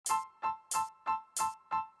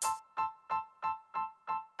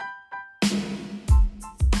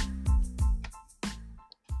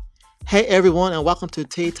Hey everyone, and welcome to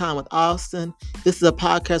Tea Time with Austin. This is a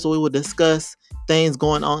podcast where we will discuss things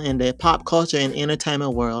going on in the pop culture and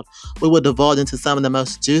entertainment world. We will divulge into some of the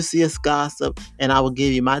most juiciest gossip, and I will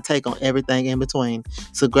give you my take on everything in between.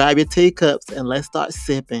 So grab your teacups and let's start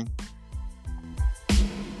sipping.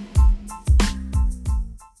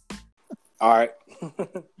 All right. Hey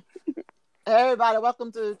everybody,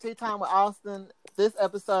 welcome to Tea Time with Austin. This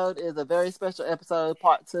episode is a very special episode,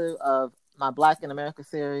 part 2 of my Black in America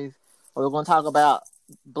series. We're going to talk about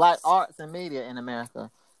Black arts and media in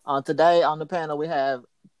America. Today on the panel, we have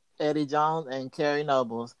Eddie Jones and Carrie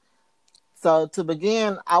Nobles. So to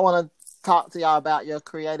begin, I want to talk to y'all about your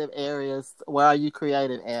creative areas. Where are you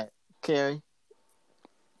creative at, Carrie?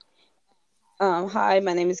 Hi,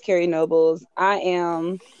 my name is Carrie Nobles. I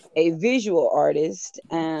am a visual artist,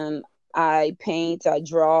 and I paint, I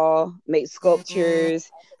draw, make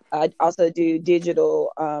sculptures. I also do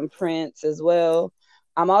digital prints as well.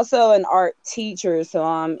 I'm also an art teacher, so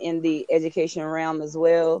I'm in the education realm as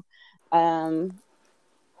well. I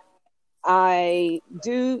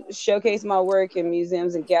do showcase my work in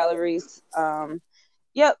museums and galleries.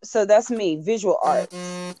 Yep, so that's me, visual arts.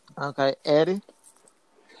 Okay, Eddie?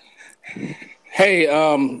 Hey,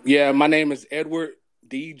 my name is Edward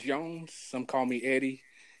D. Jones. Some call me Eddie,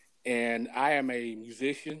 and I am a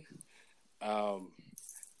musician. I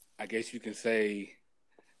guess you can say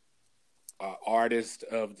artist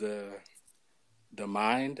of the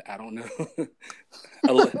mind. I don't know,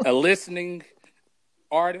 a listening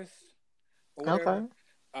artist or whatever.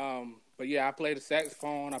 Okay. But yeah, I play the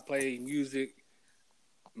saxophone. I play music,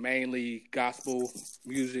 mainly gospel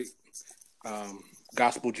music,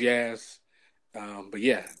 gospel jazz. But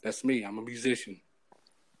yeah, that's me. I'm a musician.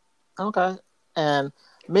 Okay. And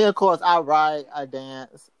me, of course, I write, I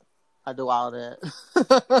dance, I do all that.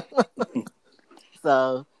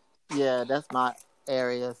 So, yeah, that's my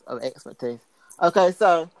areas of expertise. Okay,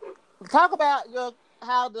 so talk about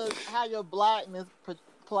how your blackness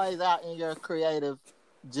plays out in your creative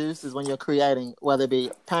juices when you're creating, whether it be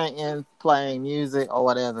painting, playing music, or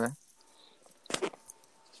whatever.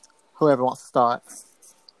 Whoever wants to start.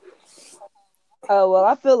 Oh, well,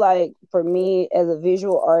 I feel like for me as a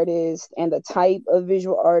visual artist and the type of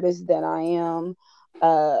visual artist that I am,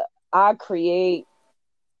 I create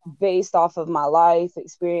based off of my life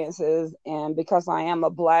experiences. And because I am a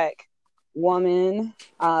Black woman,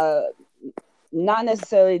 not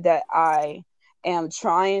necessarily that I am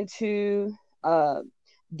trying to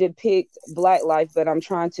depict Black life, but I'm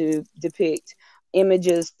trying to depict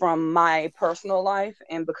images from my personal life.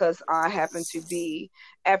 And because I happen to be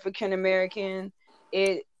African American,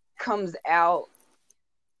 it comes out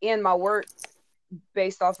in my work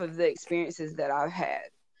based off of the experiences that I've had.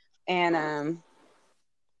 And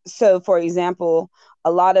so, for example, a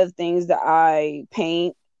lot of things that I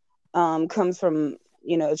paint comes from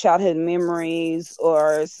childhood memories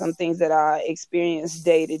or some things that I experience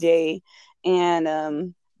day to day,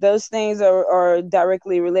 and those things are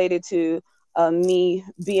directly related to me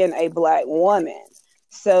being a Black woman.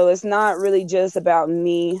 So it's not really just about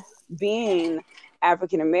me being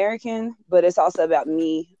African American, but it's also about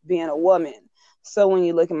me being a woman. So when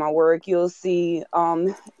you look at my work, you'll see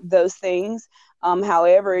those things.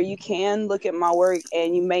 However, you can look at my work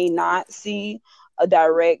and you may not see a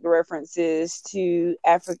direct references to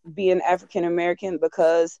being African American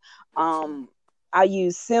because I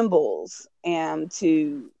use symbols and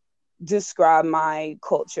to describe my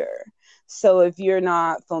culture. So if you're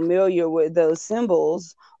not familiar with those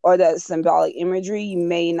symbols or that symbolic imagery, you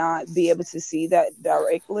may not be able to see that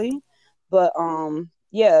directly. But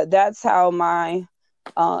yeah, that's how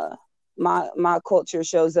uh, my culture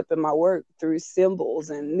shows up in my work through symbols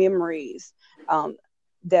and memories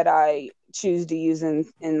that I choose to use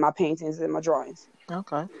in my paintings and my drawings.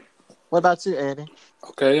 Okay. What about you, Eddie?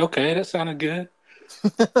 Okay, that sounded good.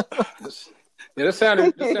 Yeah, that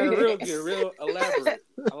sounded real good, real elaborate.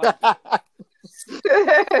 I like that.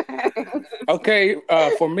 Okay,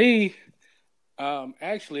 for me,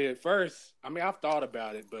 actually, at first, I mean, I've thought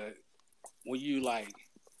about it, but when you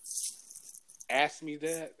asked me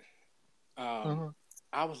that,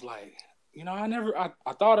 I was like,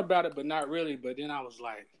 I thought about it, but not really. But then I was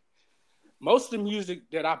like, most of the music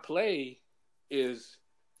that I play is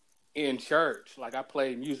in church. Like I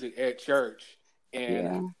play music at church,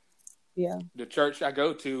 and yeah, the church I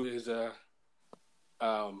go to is a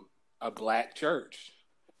Black church,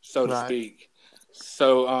 so to speak.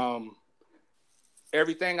 So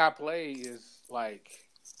everything I play is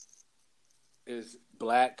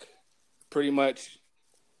Black, pretty much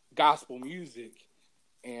gospel music,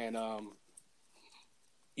 and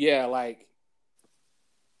yeah, like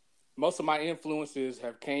most of my influences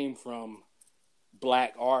have came from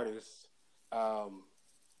black artists,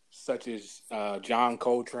 such as John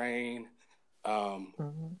Coltrane,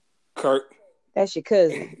 Kirk. That's your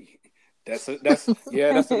cousin. That's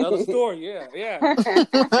another story. Yeah.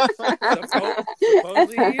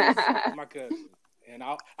 Supposedly he is my cousin. And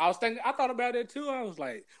I was thinking, I thought about it too. I was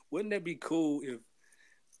like, wouldn't that be cool if,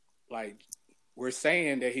 like, we're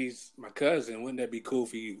saying that he's my cousin? Wouldn't that be cool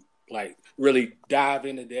if you like really dive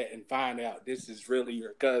into that and find out this is really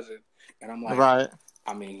your cousin? And I'm like, right.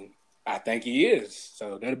 I mean, I think he is,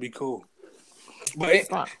 so that'd be cool. But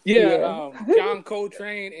John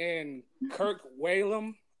Coltrane and Kirk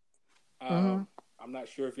Whalum. I'm not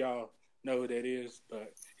sure if y'all know who that is,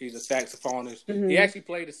 but he's a saxophonist. Mm-hmm. He actually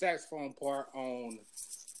played the saxophone part on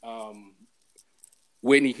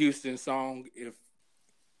Whitney Houston's song "If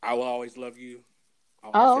I Will Always Love You."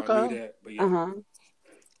 I don't know if y'all knew that, but yeah.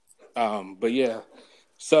 But yeah,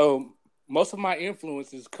 so most of my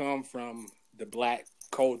influences come from the black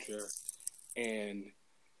culture, and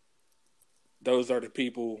those are the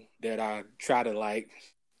people that I try to like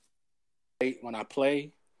when I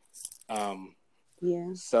play.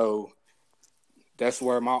 So that's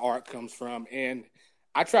where my art comes from, and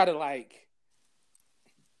I try to like,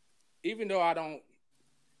 even though I don't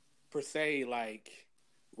per se like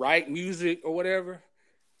write music or whatever,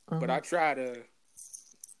 but I try to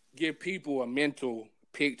give people a mental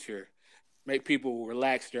picture, make people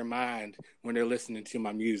relax their mind when they're listening to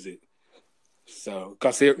my music. So,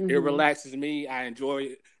 because it relaxes me, I enjoy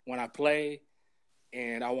it when I play,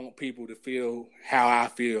 and I want people to feel how I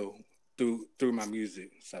feel through my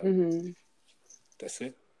music. So that's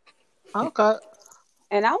it. Okay.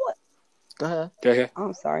 And I would go ahead.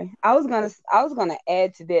 I'm sorry. I was gonna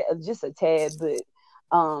add to that just a tad, but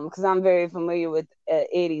because I'm very familiar with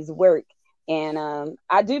Eddie's work, and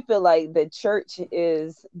I do feel like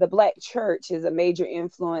the Black church is a major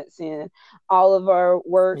influence in all of our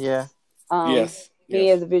works. Yeah.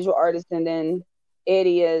 Me as a visual artist, and then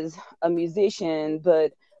Eddie as a musician,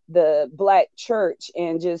 but the Black church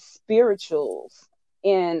and just spirituals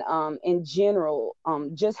in general,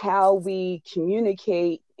 just how we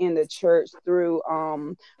communicate in the church through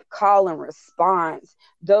call and response.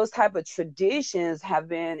 Those type of traditions have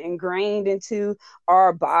been ingrained into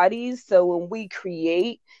our bodies. So when we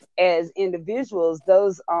create as individuals,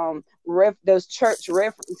 those church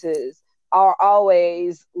references are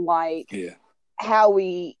always like how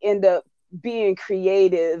we end up being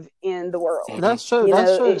creative in the world. That's true.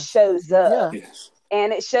 It shows up. Yeah. Yes.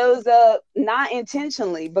 And it shows up not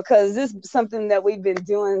intentionally, because this is something that we've been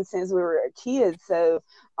doing since we were a kid. So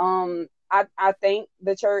I thank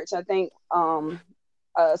the church. I thank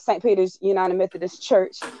St. Peter's United Methodist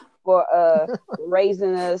Church for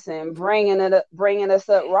raising us and bringing us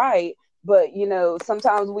up right. But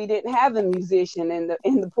sometimes we didn't have a musician in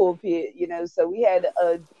the pulpit. So we had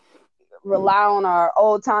to rely on our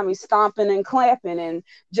old timey stomping and clapping and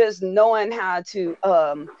just knowing how to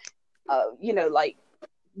like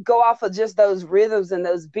go off of just those rhythms and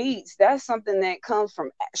those beats. That's something that comes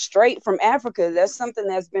from straight from Africa. That's something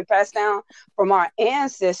that's been passed down from our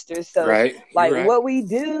ancestors. So what we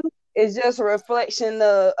do is just a reflection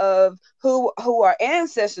of who our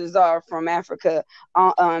ancestors are from Africa,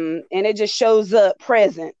 and it just shows up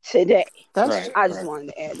present today. I just wanted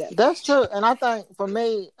to add that. That's true. And I think for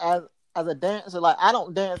me as a dancer, like, I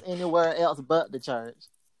don't dance anywhere else but the church.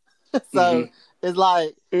 So it's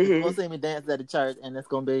like you're gonna see me dance at the church, and it's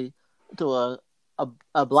gonna be to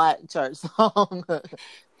a Black church song.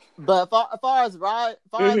 But as far as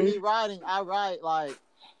me writing, I write like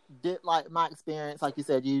my experience. Like you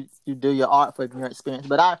said, you do your art from your experience,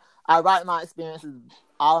 but I write my experiences.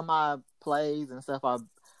 All of my plays and stuff are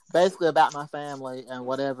basically about my family, and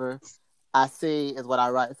whatever I see is what I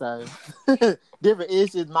write. So different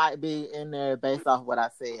issues might be in there based off what I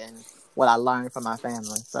see and what I learned from my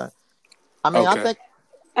family. So I mean, I think.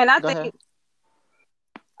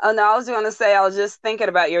 Oh no, I was going to say, I was just thinking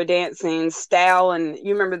about your dancing style, and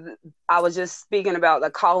you remember I was just speaking about the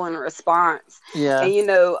call and response. Yeah.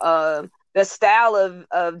 And the style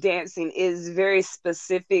of dancing is very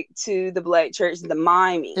specific to the Black church, the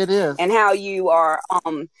miming. It is. And how you are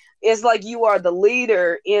it's like you are the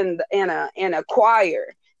leader in a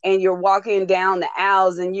choir, and you're walking down the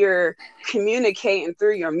aisles and you're communicating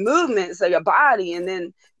through your movements of your body, and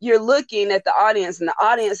then you're looking at the audience, and the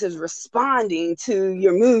audience is responding to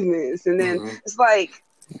your movements. And then it's like,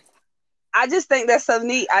 I just think that's so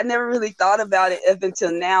neat. I never really thought about it up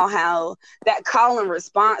until now, how that call and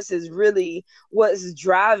response is really what's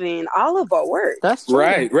driving all of our work. That's true.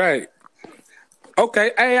 Right.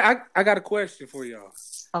 Okay, hey, I got a question for y'all.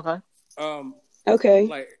 Okay. Okay.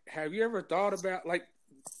 Like, have you ever thought about, like,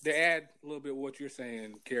 to add a little bit of what you're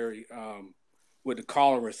saying, Carrie, with the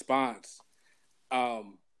call and response?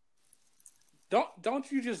 Um,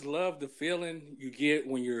 don't you just love the feeling you get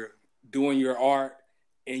when you're doing your art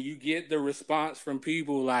and you get the response from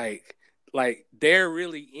people like they're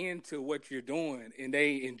really into what you're doing and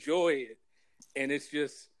they enjoy it, and it's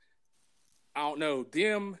just, I don't know,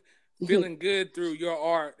 them feeling good through your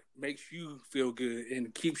art makes you feel good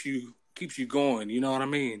and keeps you going. You know what I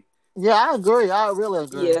mean? Yeah, I agree. I really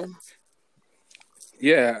agree. Yeah.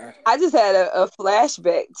 Yeah. I just had a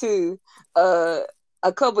flashback too. Uh,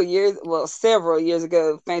 a couple years, well, several years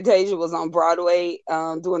ago, Fantasia was on Broadway,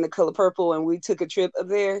 doing The Color Purple, and we took a trip up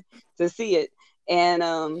there to see it.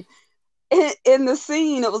 And in the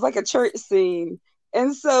scene, it was like a church scene,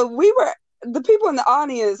 and so we were the people in the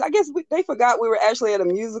audience. I guess they forgot we were actually at a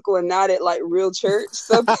musical and not at like real church.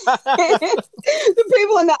 So the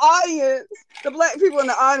people in the audience, the black people in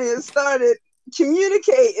the audience, started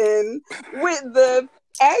communicating with the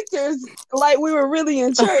actors like we were really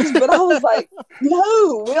in church. But I was like,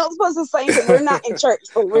 no, we don't supposed to sing because we're not in church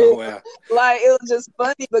for Oh real. wow. Like, it was just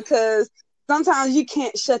funny because sometimes you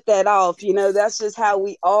can't shut that off. That's just how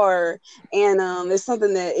we are, and it's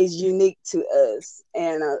something that is unique to us.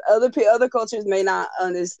 And other cultures may not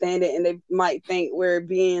understand it, and they might think we're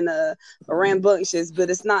being rambunctious, but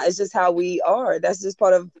it's not. It's just how we are. That's just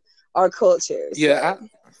part of our culture. Yeah, So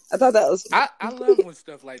I thought that was I love when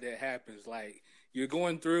stuff like that happens. Like, you're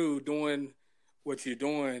going through doing what you're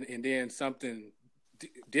doing, and then something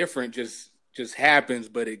different just happens,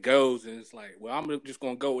 but it goes, and it's like, well, I'm just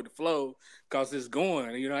gonna go with the flow because it's going.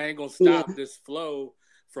 I ain't gonna yeah. stop this flow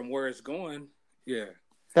from where it's going. Yeah.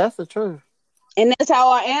 That's the truth. And that's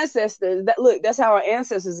how our ancestors. That's how our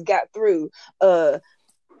ancestors got through. Kind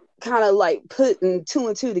of like putting two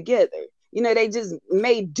and two together. They just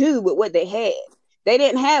made do with what they had. They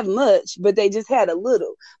didn't have much, but they just had a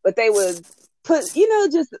little. But they would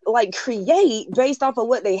just like create based off of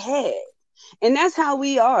what they had. And that's how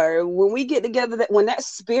we are when we get together. That when that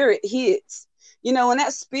spirit hits, when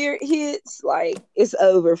that spirit hits, like, it's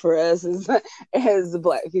over for us as the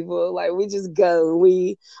black people. Like, we just go.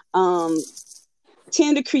 We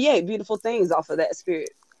tend to create beautiful things off of that spirit.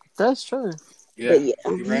 That's true. But Yeah, yeah.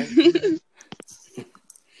 you're right.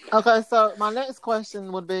 Okay, so my next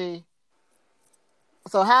question would be: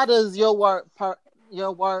 so how does your work and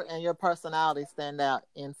your personality stand out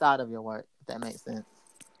inside of your work? If that makes sense.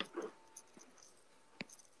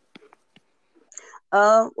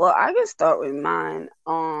 Well, I can start with mine.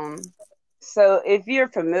 So if you're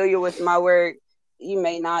familiar with my work, you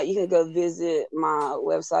may not. You can go visit my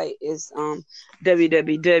website. It's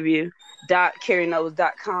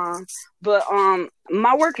www.carrieknows.com. But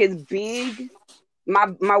my work is big.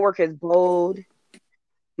 My work is bold.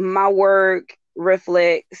 My work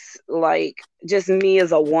reflects like just me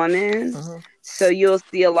as a woman. Mm-hmm. So you'll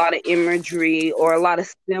see a lot of imagery or a lot of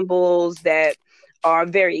symbols that are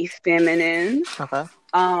very feminine. Okay.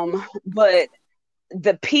 But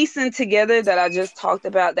the piecing together that I just talked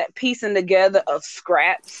about, that piecing together of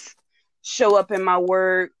scraps show up in my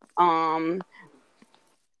work. And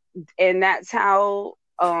that's how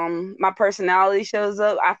my personality shows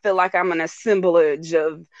up. I feel like I'm an assemblage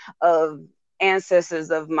of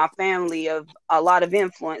ancestors of my family, of a lot of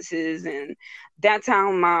influences, and that's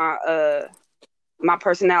how my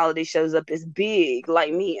personality shows up. Is big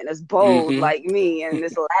like me, and it's bold Mm-hmm. like me, and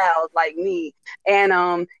it's loud like me,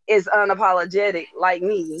 and it's unapologetic like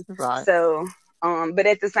me. Right. So but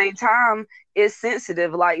at the same time, it's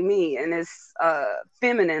sensitive like me, and it's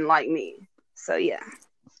feminine like me. So yeah,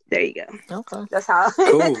 there you go. Okay. That's how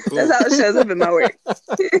Cool, that's cool. how it shows up in my work.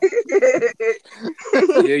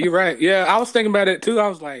 Yeah, you're right. Yeah, I was thinking about it too. I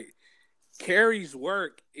was like, Carrie's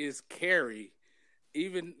work is Carrie.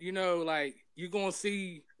 Even, like, you're gonna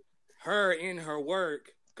see her in her work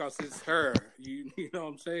because it's her. You know what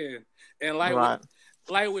I'm saying? And Right.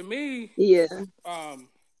 like with me, Yeah. um,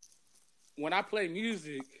 when I play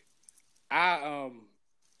music, I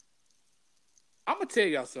I'm gonna tell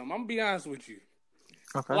y'all something. I'm gonna be honest with you.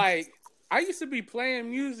 Okay. Like, I used to be playing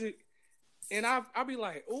music, and I'll be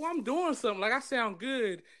like, oh, I'm doing something. Like, I sound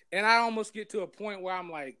good, and I almost get to a point where I'm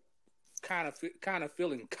like, kind of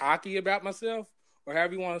feeling cocky about myself, or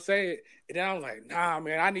however you want to say it. And then I'm like, nah,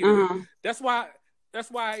 man, I need to. Uh-huh. That's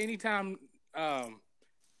why anytime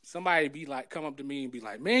somebody be like, come up to me and be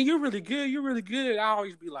like, man, you're really good, you're really good. I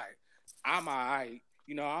always be like, I'm alright,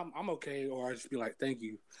 I'm okay, or I just be like, thank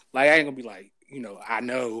you. Like, I ain't gonna be like, I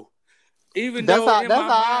know. Even That's though how. in That's my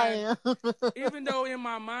how I mind, am. even though in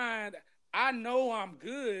my mind, I know I'm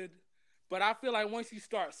good, but I feel like once you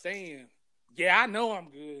start saying, yeah, I know I'm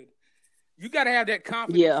good, you got to have that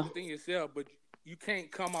confidence Yeah. within yourself, but you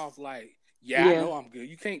can't come off like, yeah, I Yeah. know I'm good.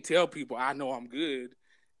 You can't tell people I know I'm good.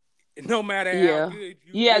 And no matter how Yeah. good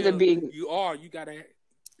you You have to feel be. you are, you got to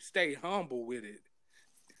stay humble with it.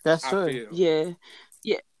 That's I true. feel. Yeah.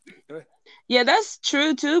 Yeah. Yeah, that's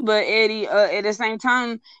true too. But Eddie, at the same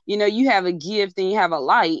time, you have a gift and you have a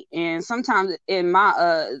light. And sometimes in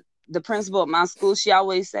my the principal at my school, she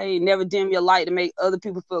always say, never dim your light to make other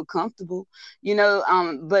people feel comfortable.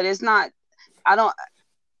 But it's not. I don't.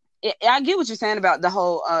 I get what you're saying about the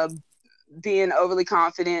whole being overly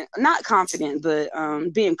confident, not confident, but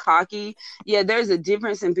being cocky. Yeah, there's a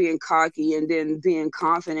difference in being cocky and then being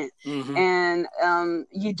confident. Mm-hmm. And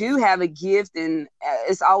you do have a gift, and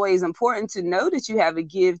it's always important to know that you have a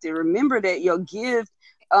gift and remember that your gift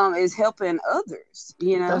is helping others.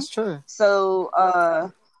 That's true. So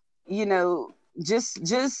just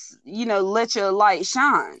let your light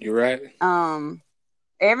shine. You're right.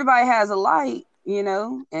 Everybody has a light,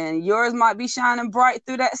 and yours might be shining bright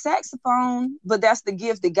through that saxophone, but that's the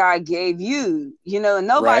gift that God gave you, and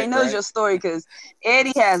nobody knows your story because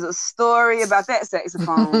Eddie has a story about that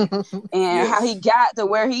saxophone and how he got to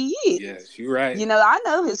where he is. Yes, you're right. I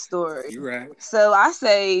know his story. You're right. So I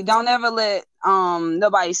say, don't ever let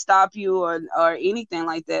nobody stop you or anything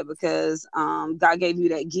like that because God gave you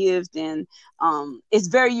that gift, and it's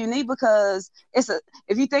very unique because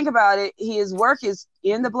if you think about it, his work is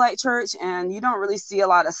in the Black church, and you don't really see a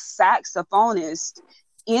lot of saxophonists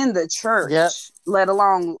in the church, let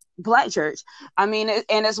alone Black church. I mean,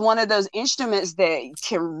 and it's one of those instruments that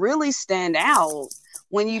can really stand out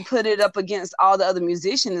when you put it up against all the other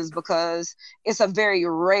musicians because it's a very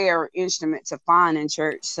rare instrument to find in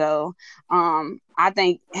church. So I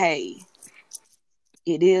think, hey,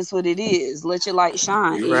 it is what it is. Let your light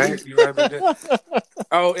shine. You're right. You're right about that.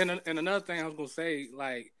 Oh, and another thing I was gonna say,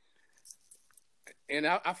 like, and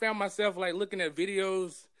I found myself like looking at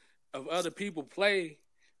videos of other people play,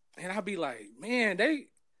 and I'll be like, man,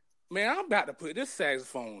 I'm about to put this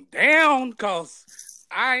saxophone down because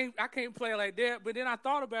I can't play like that. But then I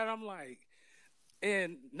thought about it, I'm like,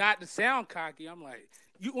 and not to sound cocky, I'm like,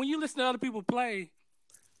 when you listen to other people play,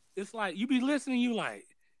 it's like you be listening, you like,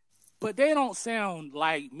 but they don't sound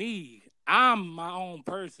like me. I'm my own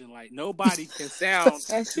person. Like nobody can sound.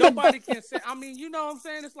 Nobody can sound. I mean, you know what I'm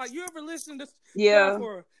saying? It's like you ever listen to stuff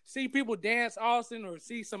or see people dance Austin or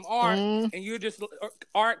see some art, and you're just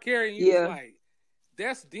art Carrie, and you're just like,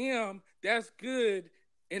 that's them. That's good,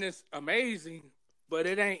 and it's amazing. But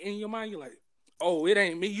it ain't in your mind. You're like, oh, it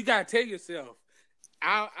ain't me. You gotta tell yourself,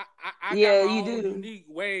 I got my own unique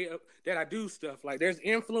way that I do stuff. Like there's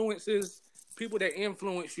influences, people that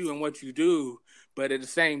influence you and what you do, but at the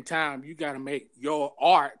same time, you gotta make your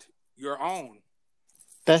art your own.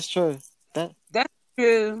 That's true. That's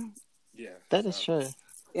true. Yeah, that is true.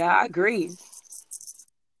 Yeah, I agree.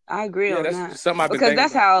 On that. Something I've been because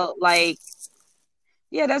that's about. how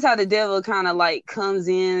that's how the devil kind of like comes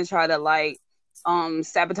in and try to like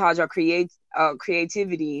sabotage our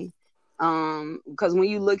creativity. Because when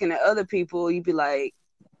you looking at other people, you be like,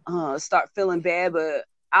 start feeling bad. But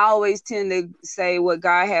I always tend to say what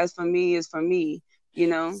God has for me is for me,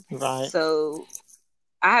 Right. So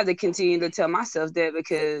I have to continue to tell myself that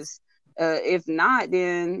because if not,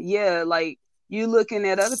 then like you looking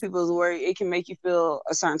at other people's work, it can make you feel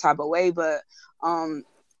a certain type of way. But our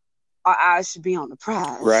eyes should be on the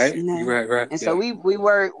prize, right? Right. And so we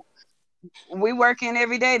working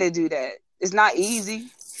every day to do that. It's not easy.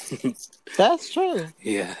 That's true.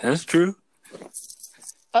 Yeah, that's true.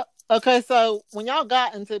 Okay, so when y'all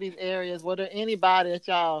got into these areas, were there anybody that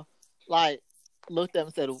y'all like looked up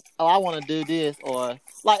and said, "Oh, I want to do this," or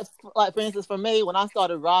like for instance, for me, when I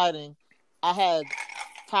started writing, I had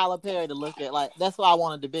Tyler Perry to look at. Like that's what I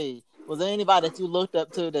wanted to be. Was there anybody that you looked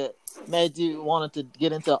up to that made you wanted to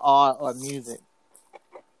get into art or music?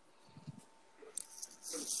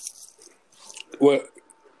 Well,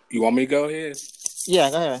 you want me to go ahead? Yeah,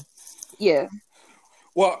 go ahead. Yeah.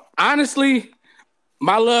 Well, honestly,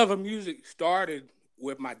 my love of music started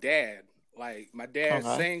with my dad. Like my dad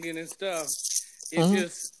singing and stuff.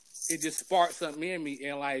 It just sparked something in me.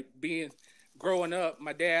 And like growing up,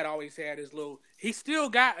 my dad always had his he still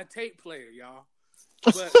got a tape player, y'all.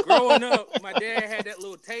 But growing up, my dad had that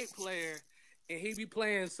little tape player, and he'd be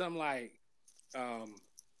playing some like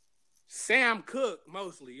Sam Cooke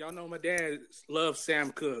mostly. Y'all know my dad loves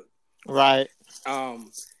Sam Cooke. Right.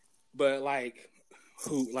 But like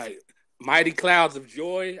Mighty Clouds of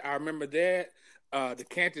Joy, I remember that. The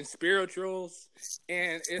Canton Spirituals,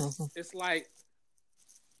 and it's like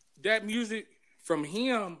that music from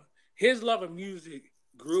him. His love of music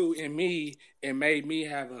grew in me and made me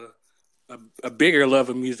have a bigger love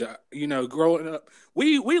of music. You know, growing up,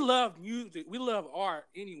 we love music, we love art,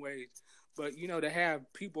 anyways. But you know, to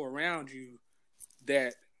have people around you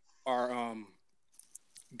that are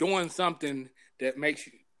doing something that makes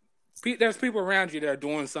you, there's people around you that are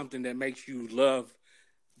doing something that makes you love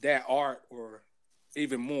that art or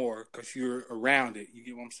even more because you're around it. You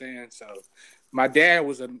get what I'm saying? So, my dad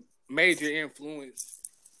was a major influence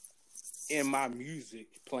in my music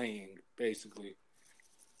playing, basically.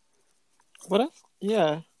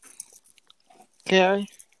 Yeah, Carrie.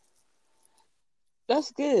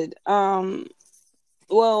 That's good.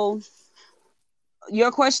 Well,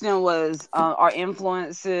 your question was our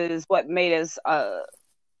influences. What made us?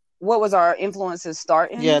 What was our influences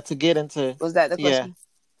starting? Yeah, to get into. Was that the Yeah.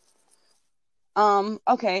 question?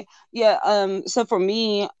 Okay. Yeah. So for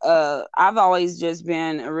me, I've always just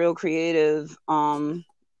been a real creative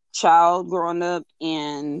child growing up,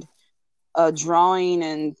 and drawing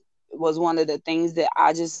and was one of the things that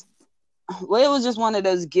I just, well, it was just one of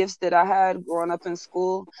those gifts that I had growing up in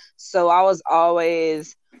school. So I was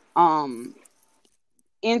always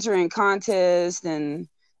entering contests and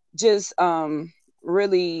just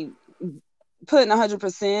really putting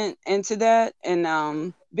 100% into that,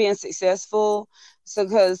 and being successful. So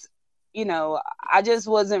because, you know, I just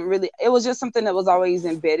wasn't really, it was just something that was always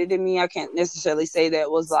embedded in me. I can't necessarily say that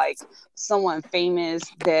it was like someone famous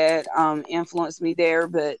that influenced me there,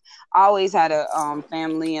 but I always had a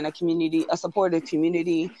family and a community, a supportive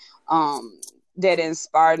community, that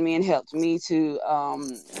inspired me and helped me to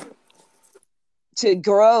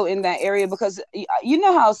grow in that area. Because you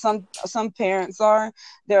know how some parents are,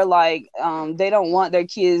 they're like, they don't want their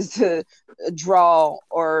kids to draw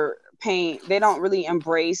or paint. They don't really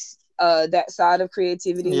embrace that side of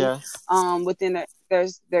creativity Yeah. within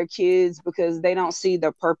their kids, because they don't see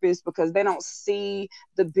the purpose, because they don't see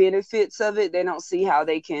the benefits of it. They don't see how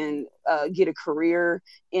they can get a career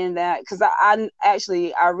in that. Because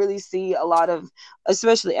I really see a lot of,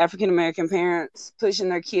 especially African American parents, pushing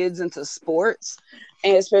their kids into sports.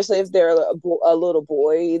 And especially if they're a little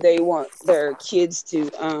boy, they want their kids to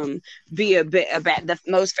be the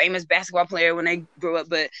most famous basketball player when they grow up.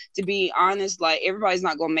 But to be honest, like, everybody's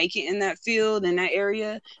not gonna make it in that field, in that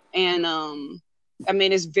area. And I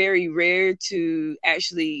mean, it's very rare to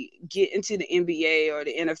actually get into the NBA or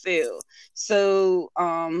the NFL. So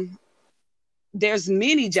there's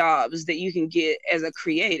many jobs that you can get as a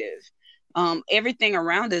creative. Everything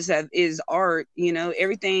around us is art. You know,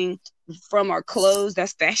 everything from our clothes,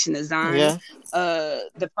 that's fashion design. Yeah.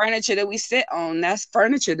 The furniture that we sit on, that's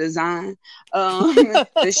furniture design.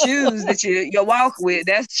 The shoes that you walk with,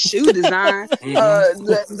 that's shoe design.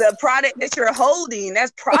 The product that you're holding,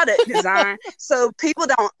 that's product design. So people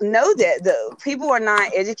don't know that, though. People are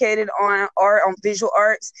not educated on art, on visual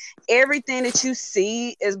arts. Everything that you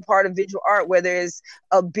see is part of visual art, whether it's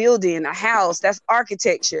a building, a house, that's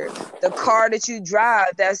architecture. The car that you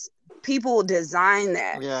drive, that's people design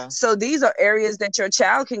that. Yeah. So these are areas that your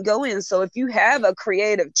child can go in. So if you have a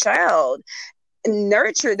creative child,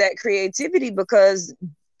 nurture that creativity, because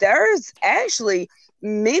there's actually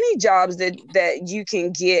many jobs that you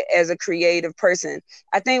can get as a creative person.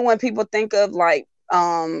 I think when people think of like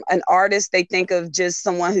an artist, they think of just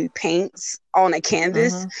someone who paints on a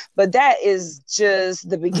canvas, but that is just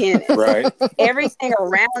the beginning. Right. Everything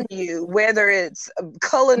around you, whether it's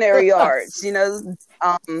culinary arts, you know,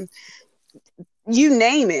 you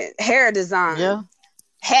name it, hair design, Yeah.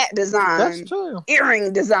 hat design, That's true.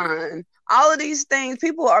 earring design, all of these things,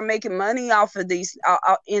 people are making money off of these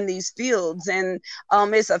in these fields, and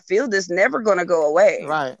it's a field that's never going to go away.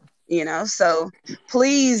 Right. You know, so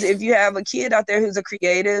please, if you have a kid out there who's a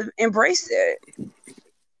creative, embrace it.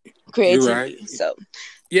 Creativity. Right. So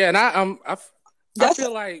yeah, and I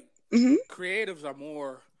feel like creatives are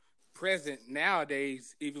more present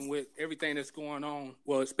nowadays, even with everything that's going on.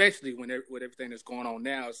 Well, especially with everything that's going on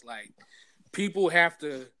now, it's like people have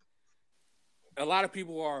to. A lot of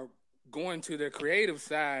people are going to their creative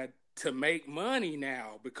side to make money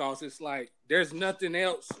now, because it's like there's nothing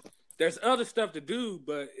else. There's other stuff to do,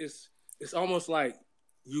 but it's almost like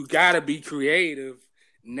you gotta be creative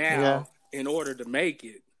now in order to make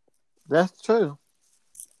it. That's true.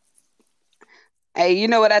 Hey, you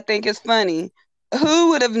know what I think is funny? Who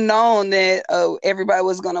would have known that everybody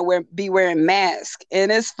was gonna be wearing masks?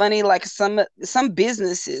 And it's funny, like some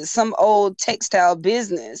businesses, some old textile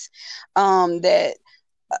business, that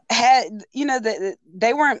had, you know, that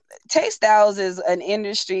they weren't, textiles is an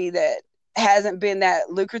industry that hasn't been that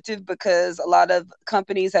lucrative, because a lot of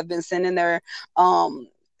companies have been sending their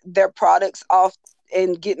products off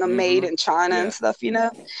and getting them made in China and stuff, you know.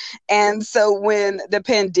 And so when the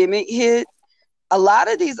pandemic hit, a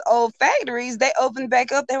lot of these old factories, they opened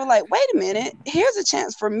back up. They were like, wait a minute, here's a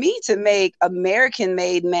chance for me to make American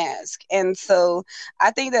made mask. And so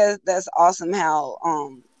I think that that's awesome how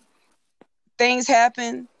things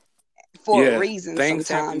happen for a Yeah, reason things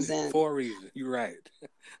sometimes. happen And for a reason. You're right.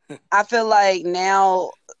 I feel like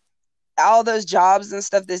now all those jobs and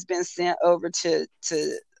stuff that's been sent over to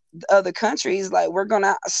other countries, like we're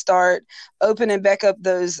gonna start opening back up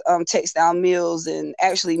those textile mills and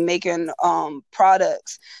actually making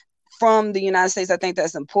products from the United States. I think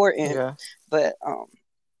that's important. Yeah. But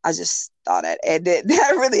I just thought I'd add that.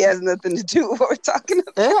 That really has nothing to do with what we're talking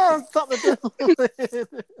about. It has something to do with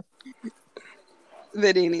it.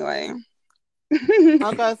 But anyway.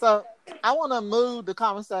 Okay, so I want to move the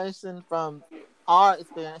conversation from our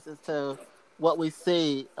experiences to what we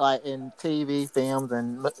see like in TV, films,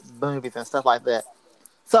 and movies and stuff like that.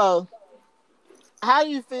 So, how do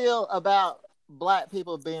you feel about black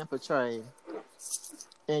people being portrayed,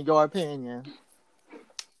 in your opinion?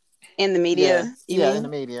 In the Yeah, media, you yeah, in the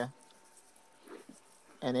mean? media,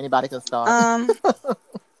 and anybody can start. Um,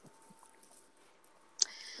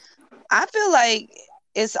 I feel like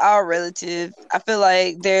it's all relative. I feel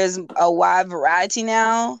like there's a wide variety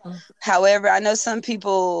now. However, I know some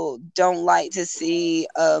people don't like to see,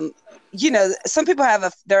 some people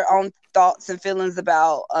have their own thoughts and feelings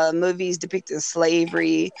about movies depicting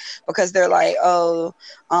slavery because they're like, oh,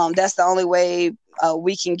 that's the only way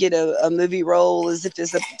we can get a movie role is if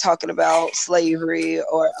it's talking about slavery,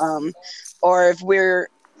 or if we're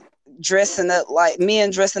dressing up like men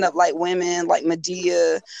dressing up like women, like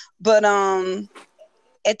Medea. But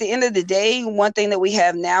at the end of the day, one thing that we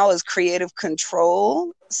have now is creative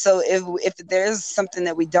control. So if there's something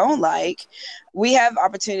that we don't like, we have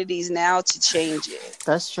opportunities now to change it.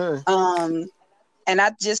 That's true. And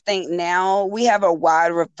I just think now we have a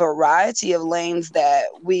wide variety of lanes that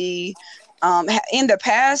we in the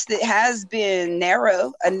past it has been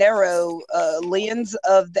a narrow lens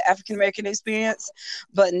of the African American experience,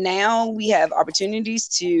 but now we have opportunities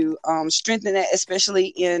to strengthen that, especially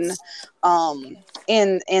in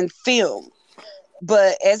film.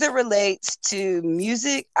 But as it relates to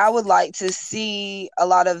music, I would like to see a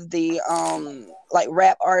lot of the like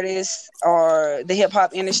rap artists or the hip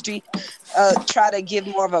hop industry try to give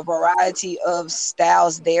more of a variety of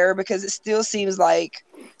styles there, because it still seems like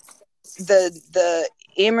the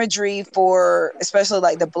imagery for especially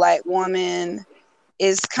like the black woman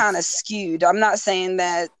is kind of skewed. I'm not saying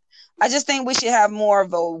that. I just think we should have more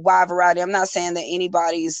of a wide variety. I'm not saying that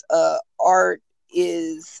anybody's art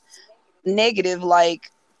is negative, like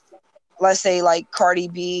let's say like Cardi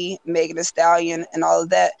B, Megan Thee Stallion, and all of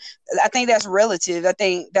that. I think that's relative. I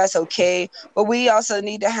think that's okay, but we also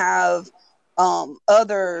need to have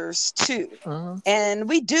others too, and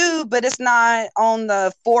we do, but it's not on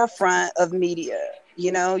the forefront of media.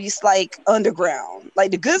 It's like underground.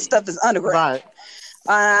 Like the good stuff is underground. Right.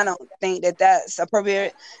 I don't think that that's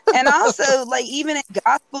appropriate. And also, like, even in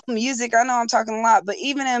gospel music, I know I'm talking a lot, but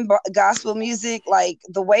even in gospel music, like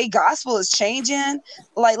the way gospel is changing,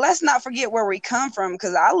 like, let's not forget where we come from,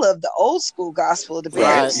 because I love the old school gospel the Right.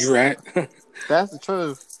 Right. best. You're right. That's the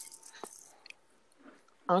truth.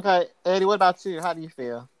 Okay, Eddie, what about you? How do you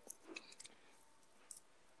feel?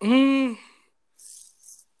 mm,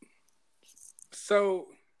 so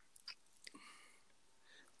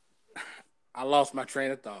I lost my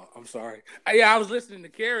train of thought. I'm sorry. I was listening to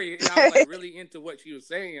Carrie and I was like really into what she was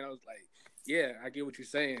saying. I was like, yeah, I get what you're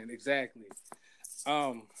saying exactly.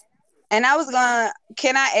 Um, And I was gonna,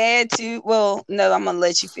 can I add to? Well, no, I'm gonna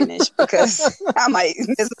let you finish because I might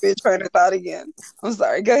miss a bit train of thought again. I'm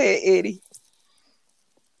sorry. Go ahead, Eddie.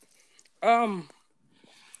 um,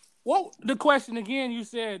 well, the question again, you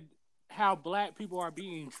said how black people are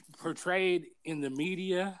being portrayed in the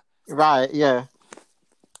media. Right. Yeah.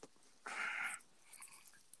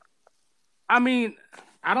 I mean,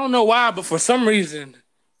 I don't know why, but for some reason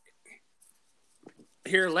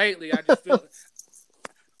here lately, I just feel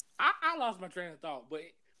I lost my train of thought. But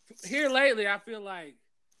here lately, I feel like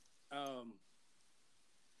um,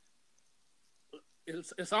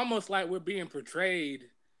 it's almost like we're being portrayed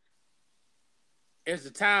as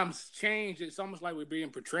the times change. It's almost like we're being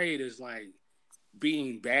portrayed as like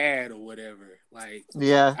being bad or whatever. Like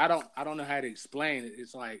Yeah. I don't know how to explain it.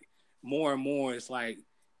 It's like more and more. It's like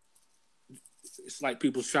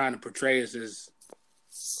people's trying to portray us as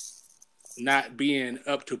not being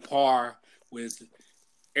up to par with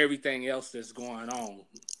everything else that's going on.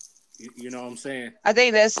 You know what I'm saying? I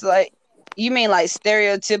think that's like, you mean like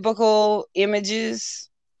stereotypical images,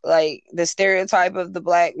 like the stereotype of the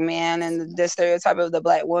black man and the stereotype of the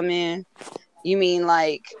black woman. You mean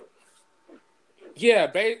like, Yeah,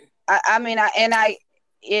 I mean,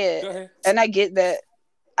 yeah, Go ahead. and I get that.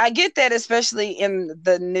 I get that, especially in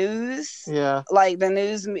the news, Yeah. like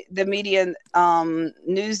the media,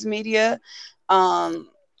 news media. Um,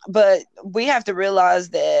 but we have to realize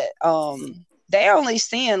that they're only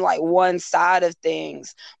seeing like one side of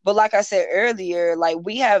things. But like I said earlier, like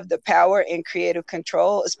we have the power and creative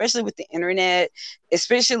control, especially with the internet,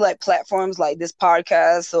 especially like platforms like this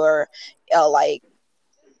podcast or like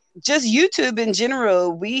just YouTube in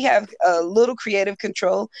general. We have a little creative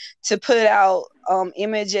control to put out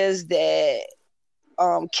images that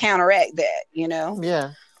counteract that, you know.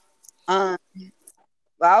 Yeah. Um,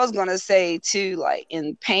 but I was gonna say too, like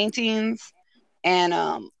in paintings and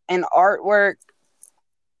artwork,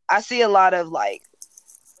 I see a lot of like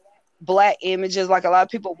black images. Like a lot of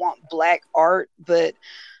people want black art, but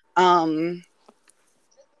um,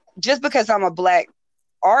 just because I'm a black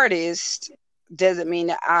artist doesn't mean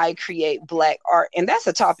that I create black art, and that's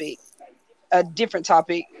a different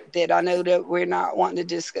topic that I know that we're not wanting to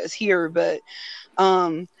discuss here, but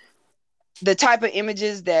um the type of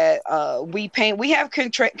images that we paint, we have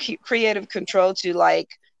creative control to like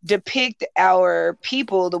depict our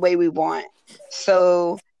people the way we want.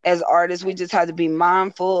 So as artists, we just have to be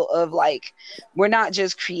mindful of like we're not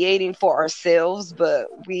just creating for ourselves, but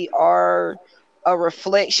we are a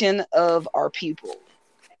reflection of our people,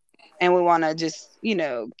 and we want to just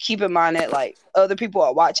keep in mind that like other people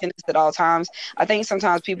are watching us at all times. I think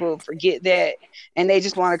sometimes people forget that, and they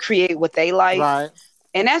just want to create what they like, Right.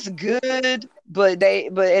 and that's good, but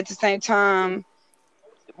at the same time,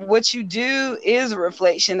 what you do is a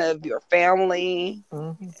reflection of your family,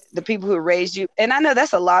 Mm-hmm. the people who raised you. And I know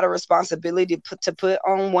that's a lot of responsibility to put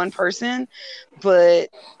on one person, but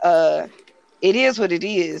it is what it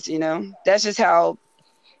is. That's just how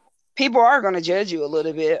people are going to judge you a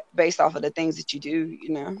little bit based off of the things that you do.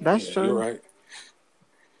 That's Yeah, you're true. right.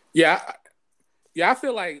 Yeah, yeah. I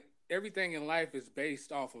feel like everything in life is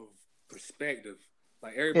based off of perspective.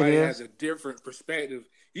 Like It everybody has is. a different perspective.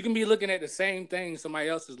 You can be looking at the same thing somebody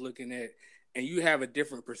else is looking at, and you have a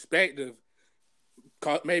different perspective.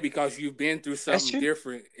 Maybe because you've been through That's something true.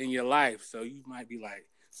 different in your life, so you might be like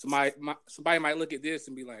somebody might look at this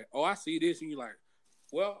and be like, "Oh, I see this," and you're like,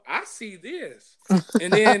 "Well, I see this,"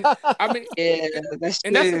 and then I mean, Yeah, that's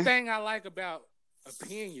and that's the true. thing I like about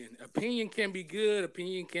opinion. Opinion can be good.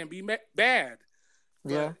 Opinion can be bad.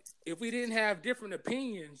 Yeah. But if we didn't have different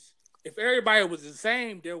opinions, if everybody was the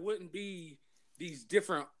same, there wouldn't be these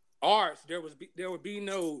different arts. There would be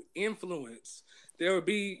no influence. There would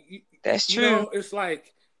be That's true. it's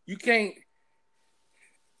like you can't.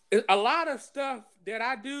 A lot of stuff that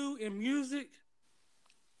I do in music.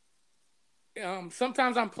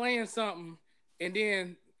 Sometimes I'm playing something, and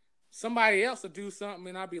then somebody else will do something,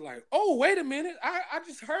 and I'll be like, "Oh, wait a minute! I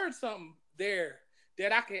just heard something there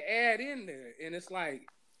that I can add in there," and it's like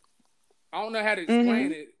I don't know how to explain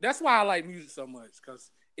Hmm. it. That's why I like music so much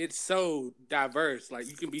because it's so diverse. Like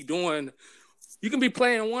you can be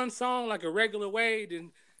playing one song like a regular way,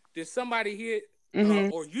 then somebody hit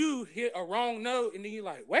Hmm. or you hit a wrong note, and then you're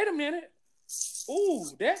like, wait a minute, ooh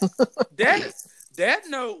that that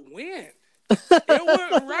note went. It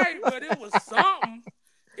wasn't right, but it was something.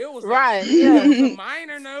 Right. It Yeah. was a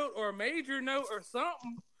minor note or a major note or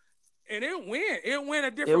something, and it went. It went a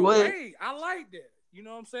It different would. way. I liked it. You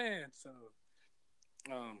know what I'm saying? So,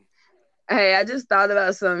 um, Hey, I just thought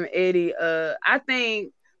about something, Eddie. I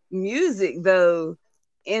think music, though,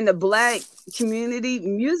 in the black community,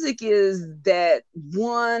 music is that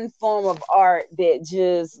one form of art that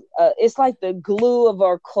just it's like the glue of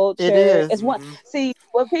our It culture. is. It's one. mm-hmm. See,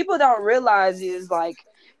 what people don't realize is like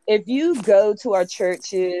if you go to our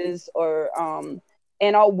churches or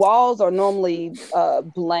and our walls are normally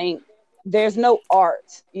blank. There's no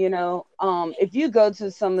art. If you go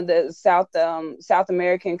to some of the South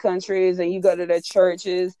American countries and you go to their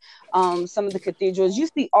churches, some of the cathedrals, you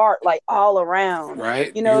see art like all around.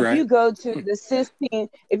 Right, you're If you right. go to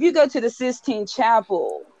the Sistine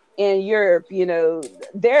Chapel in Europe,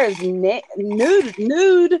 there's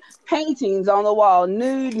nude paintings on the wall,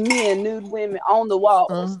 nude men, nude women on the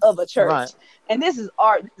walls Mm. of a Right. church. And this is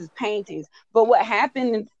art, this is paintings. But what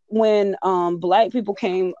happened when black people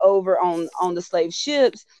came over on the slave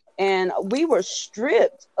ships, and we were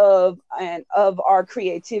stripped of our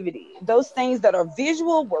creativity. Those things that are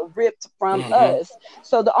visual were ripped from Mm-hmm. us.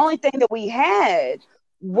 So the only thing that we had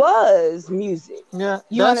was music. Yeah.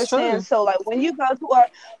 You That's understand? true. So like when you go to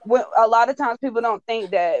a lot of times people don't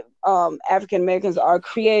think that African Americans are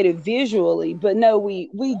creative visually, but no, we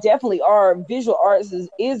definitely are. Visual arts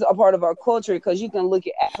is a part of our culture, because you can look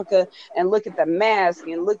at Africa and look at the mask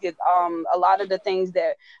and look at a lot of the things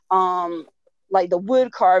that like the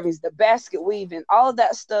wood carvings, the basket weaving, all of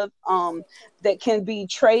that stuff that can be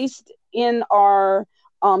traced in our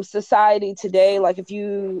society today. Like if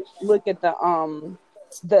you look at the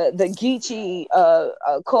Geechee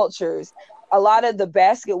cultures, a lot of the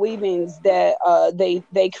basket weavings that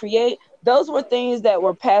they create, those were things that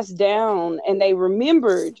were passed down and they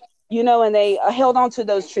remembered, and they held on to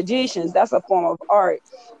those traditions. That's a form of art.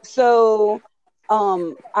 So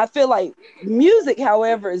I feel like music,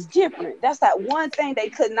 however, is different. That's that one thing they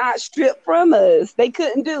could not strip from us. They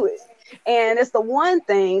couldn't do it. And it's the one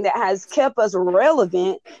thing that has kept us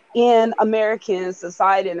relevant in American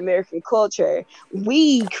society and American culture.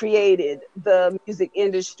 We created the music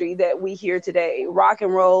industry that we hear today. Rock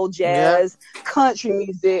and roll, Yeah. jazz, country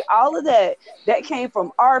music, all of that came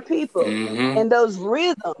from our people. Mm-hmm. And those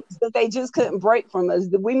rhythms that they just couldn't break from us.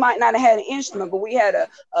 We might not have had an instrument, but we had a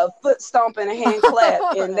foot stomp and a hand clap,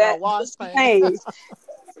 and And a that wash those pan. things,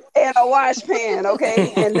 and a wash pan,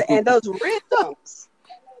 okay?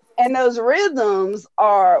 And those rhythms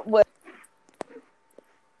are what.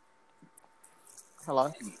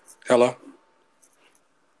 Hello, Hello.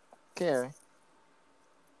 Carrie.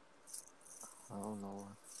 Oh no,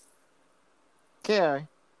 Carrie.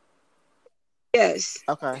 Yes.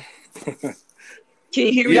 Okay. Can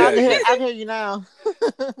you hear Yeah, I Yeah, me? can hear. yeah. I can hear you now.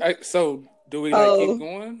 So do we like keep Oh,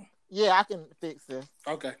 going? Yeah, I can fix this.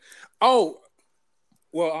 Okay. Oh,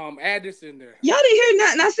 well, add this in there. y'all didn't hear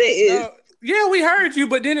nothing I said. No, yeah, we heard you,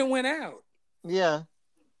 but then it went out. Yeah.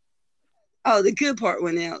 Oh, the good part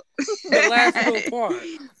went out. The last little part.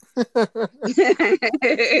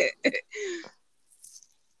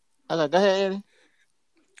 Okay, go ahead, Eddie.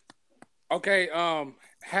 Okay.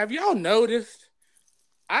 Have y'all noticed?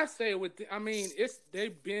 I say I mean,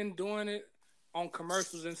 they've been doing it on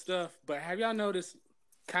commercials and stuff, but have y'all noticed?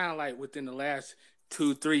 Kind of like within the last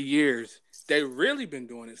 2-3 years, they really been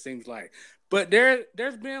doing it. Seems like, but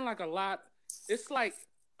there's been like a lot. It's like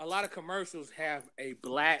a lot of commercials have a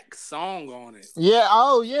black song on it. Yeah.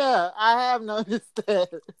 Oh, yeah. I have noticed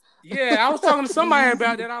that. Yeah, I was talking to somebody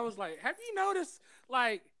about that. I was like, have you noticed?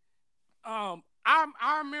 Like, I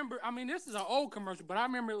remember. I mean, this is an old commercial, but I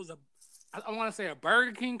remember it was I want to say a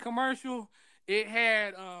Burger King commercial. It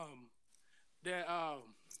had that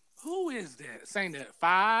who is that saying that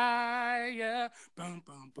fire boom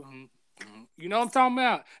boom boom boom. You know what I'm talking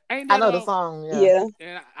about? Ain't I that know the song. Yeah. Yeah.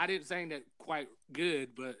 and I didn't sing that quite good,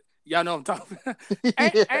 but y'all know what I'm talking about.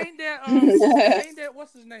 ain't, Yeah. ain't that ain't that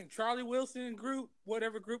what's his name? Charlie Wilson group,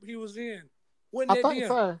 whatever group he was in. Wasn't I that think them?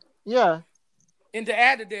 so. Yeah. And Yep. to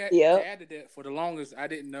add to that, for the longest, I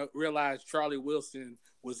didn't realize Charlie Wilson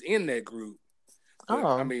was in that group. But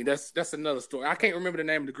I Oh. mean, that's another story. I can't remember the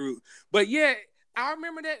name of the group, but yeah, I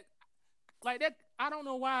remember that. Like that, I don't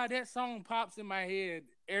know why that song pops in my head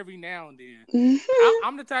every now and then.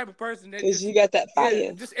 I'm the type of person that Because just you got that yeah,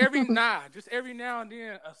 fire. just every now and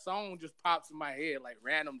then a song just pops in my head, like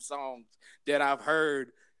random songs that I've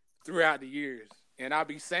heard throughout the years, and I'll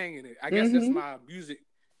be singing it. I guess that's Mm-hmm. my music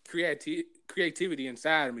creativity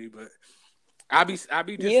inside of me, but I be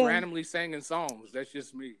just Yeah. randomly singing songs. That's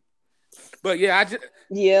just me. But yeah,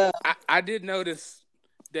 Yeah. I did notice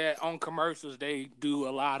that on commercials they do a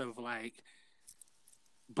lot of like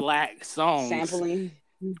black songs Sampling.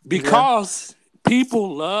 Yeah. because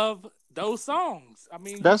people love those songs. I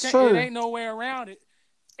mean, you That's can't. It true. ain't no way around it.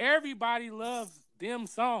 Everybody loves them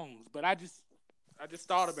songs, but I just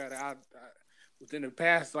thought about it. Within the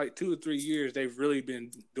past like 2 or 3 years, they've really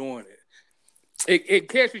been doing it. It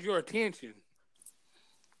catches your attention.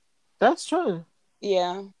 That's true.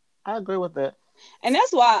 Yeah. I agree with that. And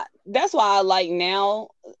that's why I like now.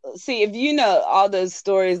 See, if you know all those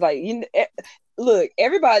stories, like look,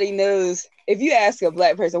 everybody knows. If you ask a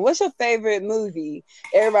black person, "What's your favorite movie?"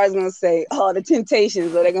 Everybody's gonna say, "Oh, The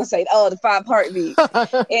Temptations," or they're gonna say, "Oh, The Five Heartbeats,"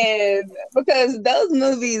 and because those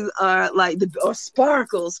movies are like or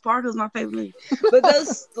Sparkle. Sparkle's my favorite movie, but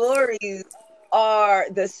those stories are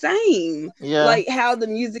the same, Yeah. like how the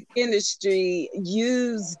music industry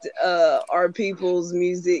used our people's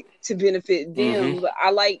music to benefit Mm-hmm. them. But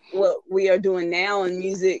I like what we are doing now in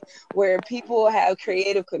music, where people have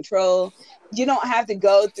creative control. You don't have to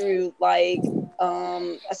go through like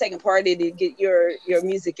a second party to get your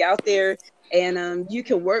music out there, and you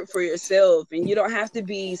can work for yourself, and you don't have to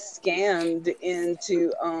be scammed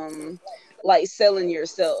into like selling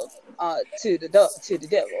yourself to the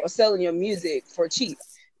devil, or selling your music for cheap.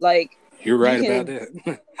 Like You're you right about can,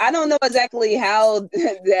 that. I don't know exactly how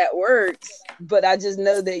that works, but I just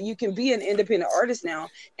know that you can be an independent artist now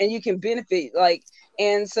and you can benefit. Like,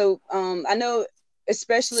 and so I know,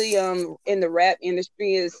 especially in the rap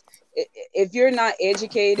industry, is if you're not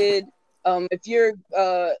educated if you're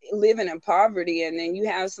living in poverty and then you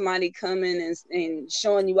have somebody coming and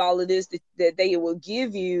showing you all of this that they will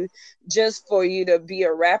give you just for you to be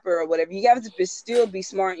a rapper or whatever, you have to still be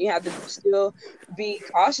smart. You have to still be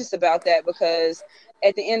cautious about that, because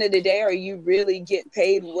at the end of the day, are you really getting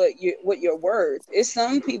paid what you're worth? It's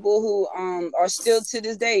some people who are still to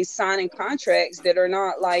this day signing contracts that are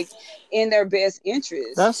not like in their best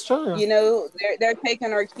interest. That's true. You know, they're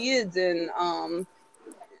taking our kids and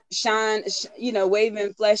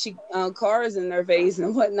waving flashy cars in their face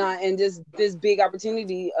and whatnot, and just this big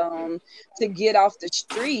opportunity to get off the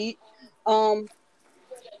street um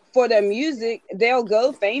for their music. They'll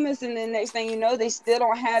go famous, and then next thing you know, they still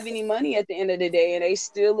don't have any money at the end of the day, and they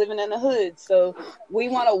still living in the hood. So we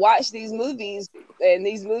want to watch these movies, and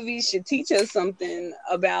these movies should teach us something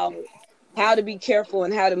about how to be careful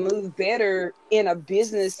and how to move better in a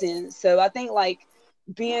business sense. So I think like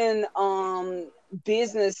being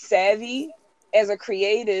business savvy as a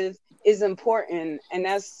creative is important, and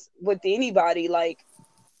that's with anybody. Like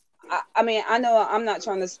I mean, I know I'm not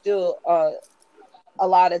trying to steal a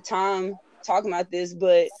lot of time talking about this,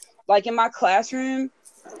 but like in my classroom,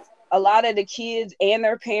 a lot of the kids and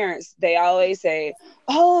their parents, they always say,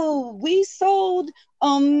 "Oh, we sold so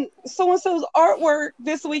and so's artwork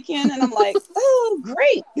this weekend," and I'm like, "Oh,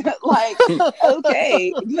 great!" Like,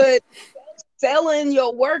 okay, but selling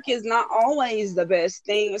your work is not always the best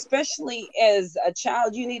thing, especially as a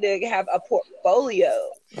child. You need to have a portfolio.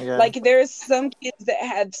 Yeah. Like there's some kids that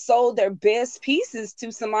have sold their best pieces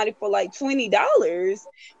to somebody for like $20,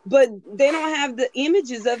 but they don't have the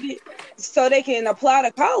images of it so they can apply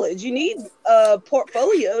to college. You need a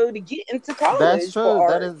portfolio to get into That's college for true.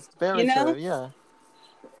 That art, is very you true. know? Yeah.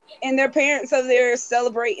 And their parents over there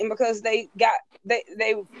celebrating because they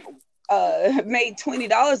made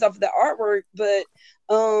 $20 off the artwork, but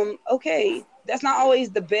okay, that's not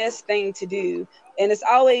always the best thing to do. And it's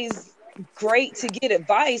always great to get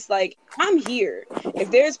advice. Like, I'm here.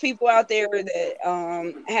 If there's people out there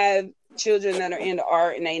that have children that are into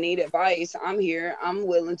art and they need advice, I'm here. I'm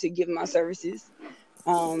willing to give my services.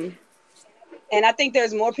 um and I think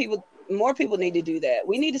there's more people need to do that.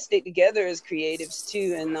 We need to stick together as creatives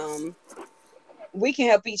too, and we can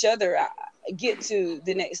help each other get to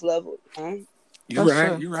the next level. You're That's right.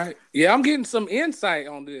 true. You're right. Yeah, I'm getting some insight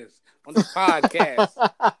on this podcast.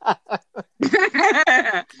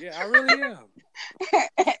 Yeah, I really am.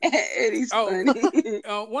 Eddie's Oh, funny.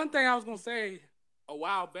 one thing I was gonna say a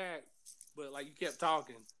while back, but like you kept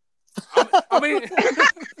talking. I mean,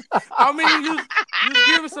 I mean, you was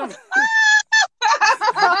giving some,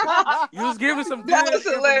 you was giving some That good was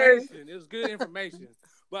hilarious. information. It was good information.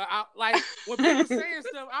 But I like when people saying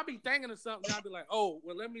stuff, I'll be thinking of something. I'll be like, oh,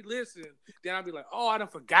 well, let me listen. Then I'll be like, oh, I done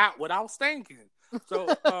forgot what I was thinking.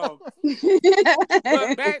 So,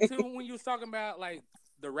 but back to when you was talking about like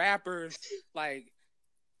the rappers, like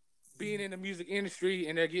being in the music industry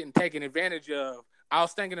and they're getting taken advantage of. I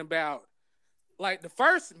was thinking about like the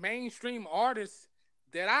first mainstream artist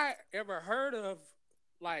that I ever heard of,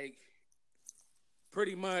 like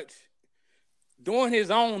pretty much doing his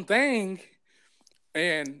own thing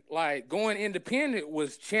and like going independent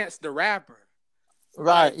was Chance the Rapper.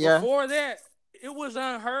 Right. Like Yeah. before that, it was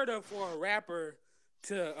unheard of for a rapper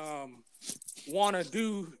to want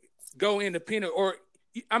to go independent. Or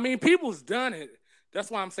I mean, people's done it. That's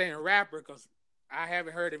why I'm saying rapper, because I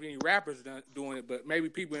haven't heard of any rappers doing it, but maybe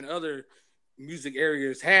people in other music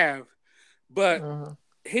areas have. But Mhm.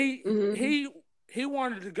 he Mhm. he he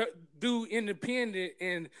wanted to do independent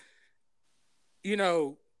and you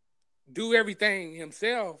know do everything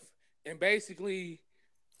himself, and basically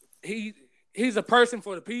he he's a person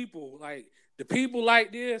for the people. Like the people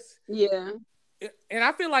like this, Yeah. and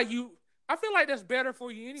I feel like that's better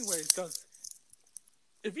for you anyways. Because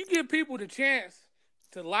if you give people the chance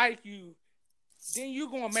to like you, then you're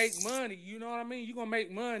gonna make money. You know what I mean? You're gonna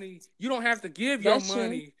make money. You don't have to give your That's true.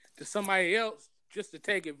 money to somebody else just to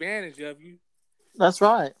take advantage of you. That's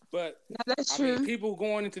right. But No, that's I mean, true. people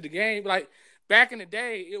going into the game like back in the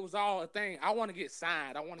day, it was all a thing. I want to get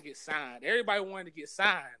signed. I want to get signed. Everybody wanted to get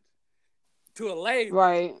signed to a label,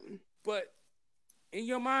 Right. but in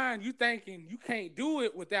your mind, you thinking you can't do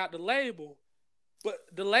it without the label. But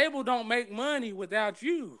the label don't make money without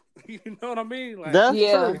you. You know what I mean? Like, That's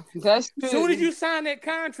Yeah, true. that's soon as true. you sign that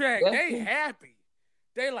contract, That's they true. happy.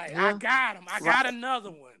 They like, I Yeah. got him. I got Right.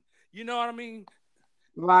 another one. You know what I mean?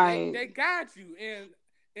 Right. They got you.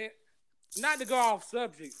 And not to go off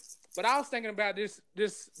subject, but I was thinking about this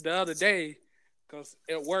the other day because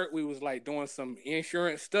at work we was like doing some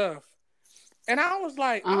insurance stuff, and I was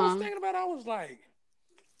Uh-huh. thinking about I was like,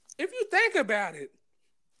 if you think about it,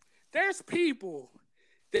 there's people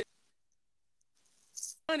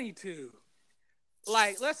money to.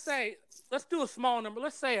 Like, let's do a small number.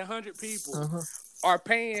 Let's say 100 people Mm-hmm. are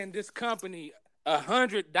paying this company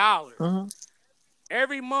 $100 Mm-hmm.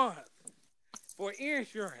 every month for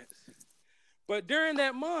insurance. But during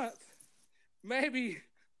that month, maybe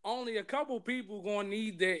only a couple people going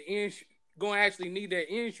to actually need their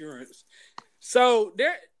insurance. So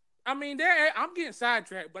I'm getting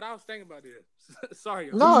sidetracked, but I was thinking about this. Sorry,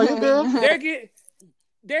 y'all. No, you good. They're get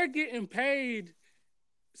they're getting paid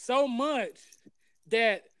so much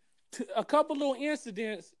that a couple little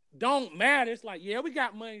incidents don't matter. It's like, yeah, we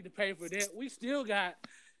got money to pay for that. We still got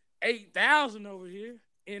 8,000 over here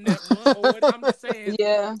in that month. Or what I'm just saying,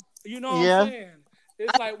 Yeah. you know what I'm Yeah. saying?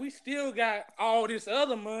 It's like we still got all this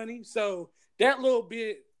other money, so that little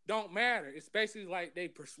bit don't matter. It's basically like they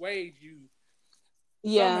persuade you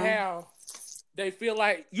Yeah. somehow. They feel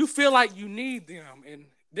like you need them, and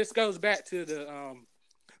this goes back to the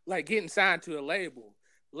like getting signed to a label.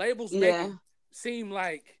 Labels make it Yeah. seem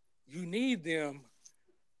like you need them,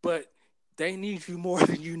 but they need you more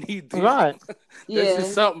than you need them. Right. That's just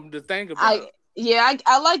Yeah. something to think I about. yeah,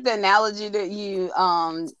 I like the analogy that you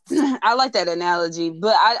I like that analogy,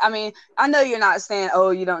 but I mean I know you're not saying, oh,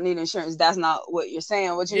 you don't need insurance. That's not what you're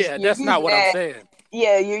saying. What Yeah, you're that's not using what I'm that, saying.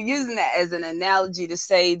 yeah, you're using that as an analogy to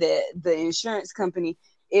say that the insurance company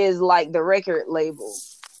is like the record label,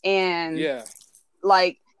 and Yeah,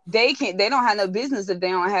 like they don't have no business if they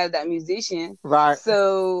don't have that musician. Right.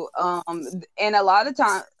 So and a lot of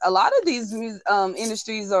time, a lot of these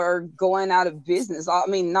industries are going out of business. I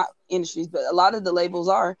mean, not industries, but a lot of the labels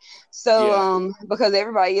are. So yeah, because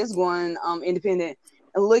everybody is going independent.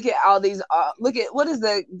 And look at all these look at what is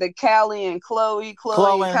the Callie and Chloe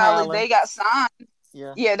Chloe and and Kylie, Halle. they got signed.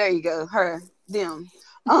 Yeah. Yeah, there you go. Her, them.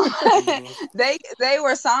 hmm They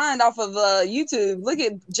were signed off of YouTube. Look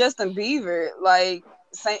at Justin Bieber. Like,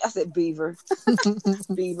 I said Beaver,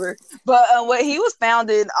 Bieber, but what he was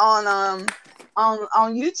founded on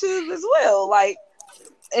YouTube as well. Like,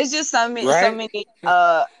 it's just so right. many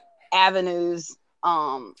avenues.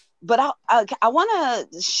 But I want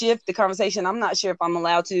to shift the conversation. I'm not sure if I'm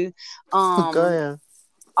allowed to. Go Um, ahead.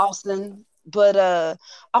 Austin, but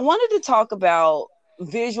I wanted to talk about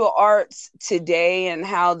visual arts today and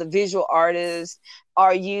how the visual artists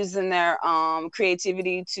are using their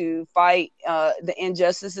creativity to fight the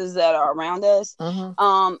injustices that are around us. Mm-hmm.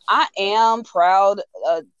 I am proud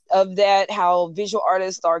of that, how visual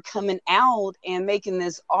artists are coming out and making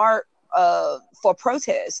this art for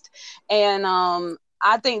protest. And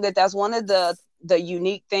I think that that's one of the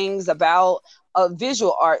unique things about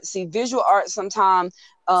visual art. See, visual art sometimes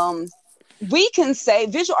we can say,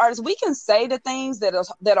 visual artists, we can say the things that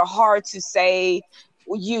are hard to say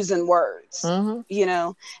using words, Mm-hmm. you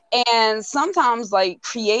know. And sometimes, like,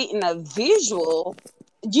 creating a visual,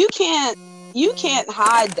 you can't you can't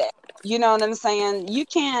hide that. You know what I'm saying? You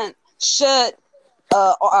can't shut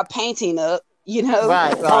a painting up, you know,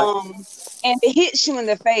 Right. Right. and it hits you in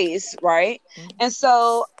the face, right? Mm-hmm. And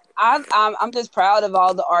so I'm just proud of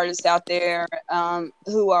all the artists out there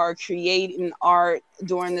who are creating art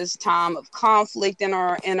during this time of conflict in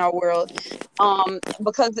our world,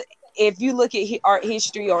 because if you look at art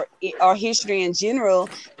history or history in general,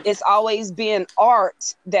 it's always been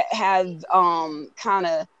art that have kind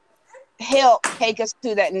of helped take us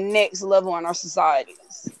to that next level in our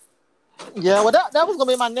societies. Yeah. Well, that was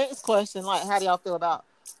gonna be my next question. Like, how do y'all feel about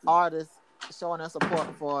artists showing their support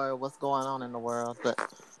for what's going on in the world? But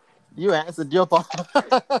you answered your part.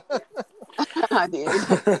 I did.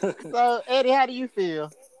 So, Eddie, how do you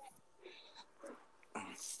feel?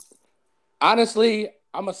 Honestly,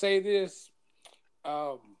 I'm gonna say this.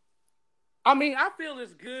 Um, I feel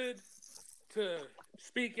it's good to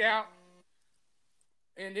speak out,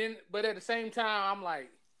 and then, but at the same time, I'm like,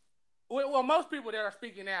 well, most people that are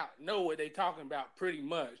speaking out know what they're talking about pretty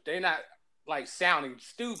much. They're not like sounding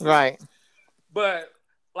stupid, Right. but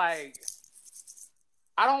like,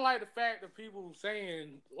 I don't like the fact of people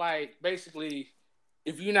saying like basically,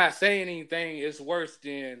 if you're not saying anything, it's worse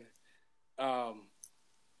than um,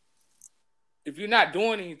 if you're not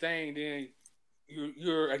doing anything, then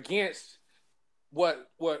you're against what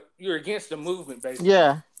you're against the movement basically.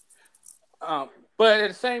 Yeah. Um, but at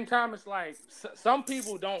the same time, it's like some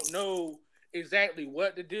people don't know exactly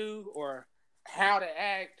what to do or how to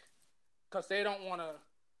act because they don't want to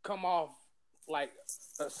come off like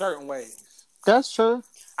a certain ways. That's true.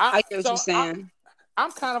 I I get what you're so I saying.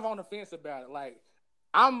 I'm kind of on the fence about it. Like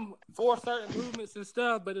I'm for certain movements and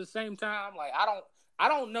stuff, but at the same time, like I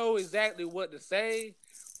don't know exactly what to say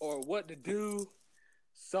or what to do.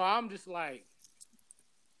 So I'm just like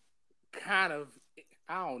kind of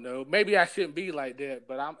I don't know. Maybe I shouldn't be like that,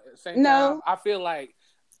 but I'm at the same time No, I feel like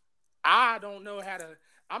I don't know how to.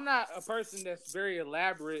 I'm not a person that's very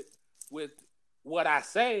elaborate with what I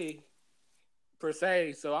say per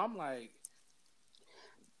se. So I'm like,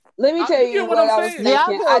 Let me tell you you get what what I'm I was saying? Yeah, I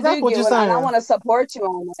thinking. get I do exactly what get you're what, and I saying. want to support you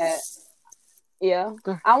on that. Yeah,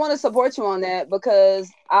 I want to support you on that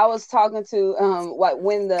because I was talking to like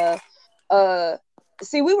when the uh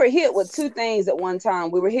see, we were hit with two things at one time.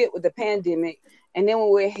 We were hit with the pandemic, and then we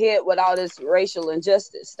were hit with all this racial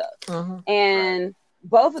injustice stuff. Mm-hmm. Right. And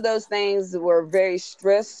both of those things were very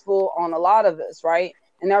stressful on a lot of us, right?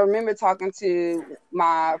 And I remember talking to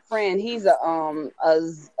my friend. He's a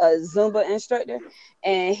Zumba instructor,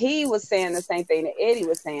 and he was saying the same thing that Eddie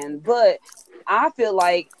was saying. But I feel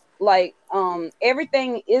like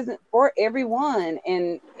everything isn't for everyone,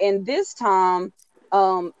 and in this time,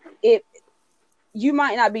 it you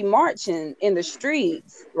might not be marching in the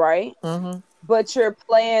streets, right? Mm-hmm. But you're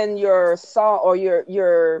playing your song, or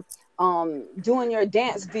you're doing your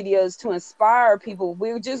dance videos to inspire people.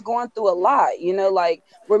 We're just going through a lot, like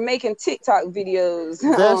we're making TikTok videos.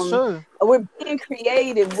 That's true. We're being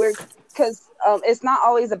creative. We're Because it's not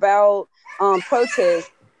always about protest.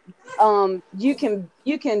 You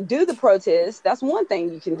can do the protest. That's one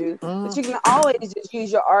thing you can do, but you Mm-hmm. can always just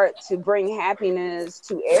use your art to bring happiness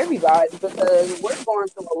to everybody, because we're going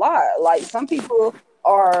through a lot. Like, some people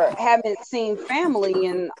haven't seen family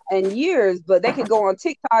in years, but they could go on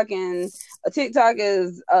TikTok, and TikTok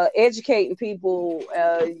is educating people.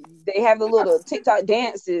 They have the little TikTok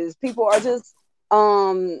dances. People are just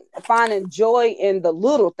finding joy in the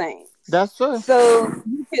little things. That's true. So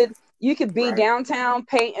you could be Right. downtown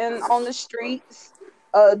painting on the streets,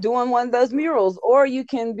 doing one of those murals, or you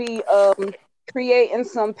can be creating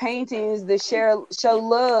some paintings that show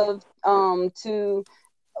love to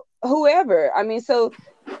whoever. I mean, so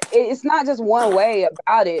it's not just one way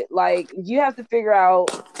about it. Like, you have to figure out,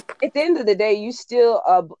 at the end of the day, you still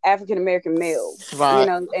a African American male, Right.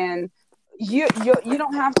 and you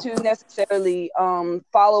don't have to necessarily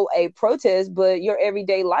follow a protest, but your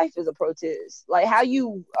everyday life is a protest. Like, how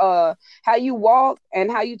you walk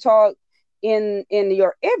and how you talk in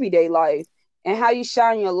your everyday life, and how you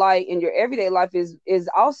shine your light in your everyday life is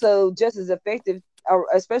also just as effective,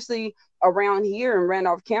 especially around here in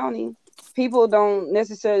Randolph County. People don't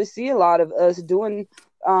necessarily see a lot of us doing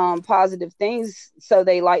positive things, so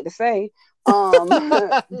they like to say.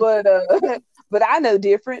 But but I know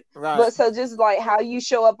different. Right. But so, just like how you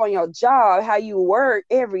show up on your job, how you work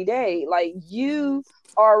every day, like, you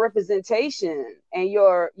are a representation, and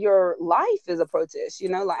your life is a protest,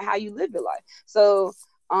 like how you live your life. So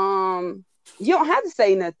you don't have to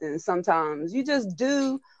say nothing sometimes. You just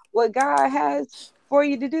do what God has for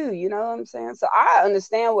you to do, you know what I'm saying? So I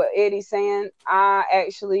understand what Eddie's saying. I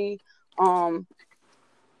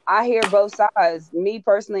hear both sides. Me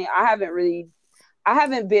personally, I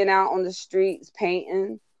haven't been out on the streets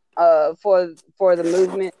painting for the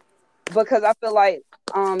movement, because I feel like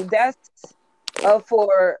that's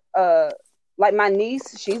for like my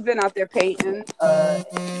niece. She's been out there painting.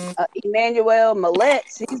 Emmanuel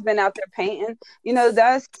Millette, he's been out there painting.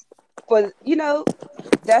 That's for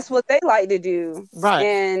that's what they like to do, Right.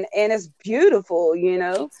 and it's beautiful.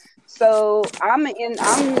 So I'm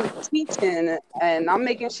teaching, and I'm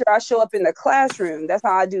making sure I show up in the classroom. That's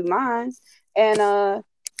how I do mine. And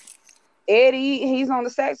Eddie, he's on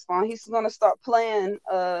the saxophone. He's gonna start playing,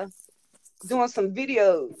 doing some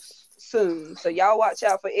videos soon. So y'all watch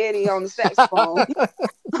out for Eddie on the saxophone.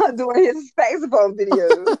 Doing his saxophone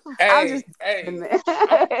videos. I'm just Hey, man.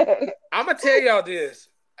 I'm gonna tell y'all this.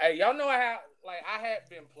 Hey, y'all know how like I had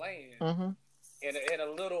been playing Mm-hmm. in a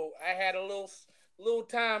little. I had a little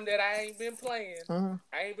time that I ain't been playing. Mm-hmm.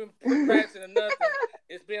 I ain't been practicing or nothing.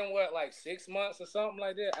 It's been what, like 6 months or something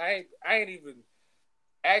like that. I ain't even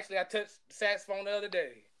actually. I touched the saxophone the other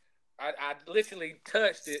day. I literally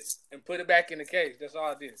touched it and put it back in the case. That's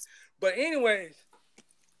all I did. But anyways,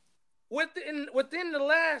 within the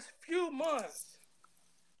last few months,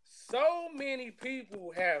 so many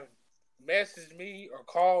people have messaged me or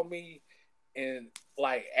called me and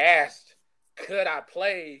like asked, could I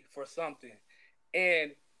play for something?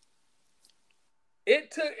 And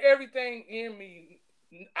it took everything in me.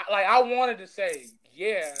 Like, I wanted to say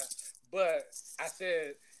yeah, but I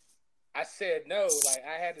said I said no. Like,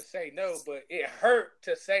 I had to say no, but it hurt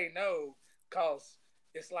to say no, cause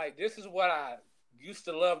it's like, this is what I used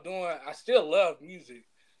to love doing. I still love music,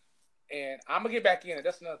 and I'm gonna get back in it.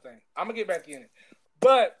 That's another thing. I'm gonna get back in it,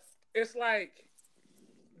 but it's like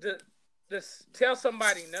the tell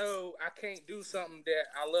somebody no, I can't do something that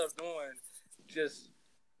I love doing.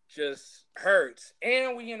 Just hurts.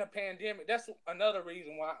 And we in a pandemic. That's another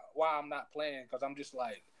reason why I'm not playing, because I'm just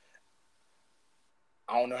like,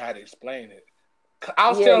 I don't know how to explain it. I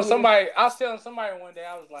was Yeah, telling somebody. I was telling somebody one day.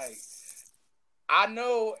 I was like, I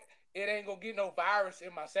know it ain't gonna get no virus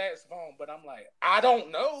in my saxophone, but I'm like, I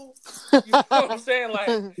don't know. You know what I'm saying? Like,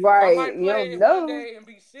 I right. might You play don't it one know. day and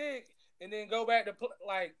be sick, and then go back to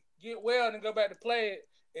like get well, and then go back to play it,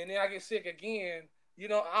 and then I get sick again. You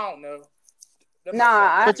know, I don't know. That Nah, might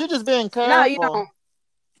sound But crazy. you're just being no, you don't. careful.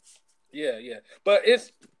 Yeah, yeah. But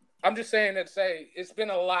it's. I'm just saying that. Say it's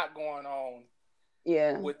been a lot going on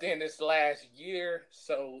Yeah, within this last year,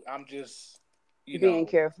 so I'm just, being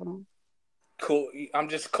careful. cool. I'm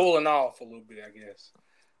just cooling off a little bit, I guess.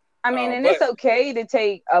 I mean, and it's But okay to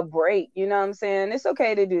take a break. You know what I'm saying? It's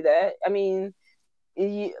okay to do that. I mean,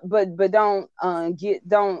 but don't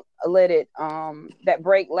let it that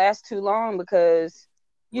break last too long, because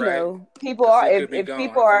right, people because are, it could be if gone.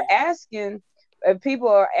 people are asking,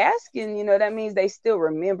 that means they still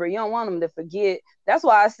remember. You don't want them to forget. That's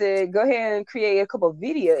why I said go ahead and create a couple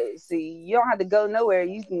videos. See, you don't have to go nowhere.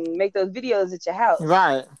 You can make those videos at your house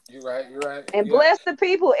Right. You're right. You're right. and Yeah. bless the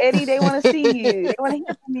people, Eddie. They want to see you. They want to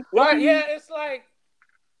hear from you, Right. Eddie. Yeah. It's like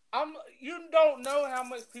I'm. You don't know how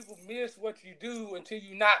much people miss what you do until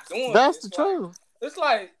you're not doing it. That's the truth. It's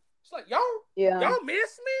like Yeah, y'all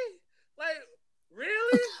miss me. Like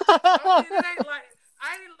really? I mean, it ain't like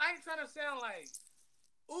I ain't trying to sound like,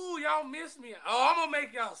 ooh, y'all miss me. Oh, I'm gonna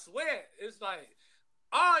make y'all sweat. It's like,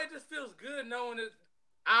 oh, it just feels good knowing that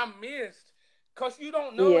I'm missed. Cause you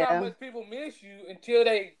don't know how yeah, much people miss you until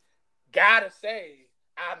they gotta say,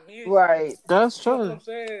 I miss you. right. That's You know what true. I'm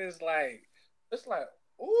saying? It's like,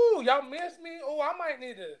 ooh, y'all miss me. Oh, I might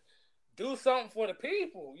need to do something for the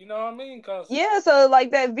people. You know what I mean? Cause Yeah, so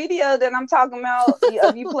like that video that I'm talking about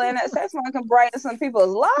of you playing that saxophone can brighten some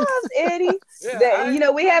people's lives, Eddie. yeah, That I ain't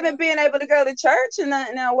even we playing haven't that. been able to go to church in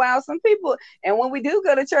a while. Some people, and when we do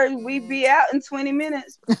go to church, we be out in 20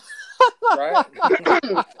 minutes. Right?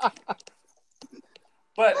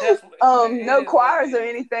 But it No is what it choirs or is.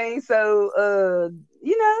 anything. So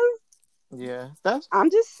Yeah, that's I'm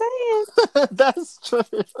just saying. that's true.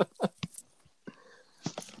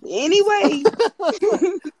 Anyway,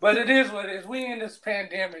 But it is what it is. We in this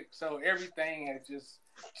pandemic, so everything has just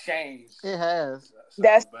changed. It has.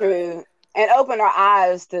 that's So, but true. And open our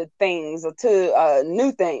eyes to things, or to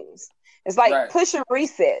new things. It's like right. push a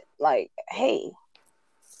reset. Like, hey,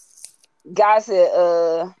 guy said,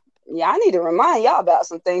 yeah, I need to remind y'all about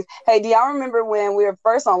some things. Hey, do y'all remember when we were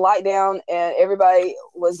first on lockdown and everybody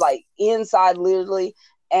was like inside literally?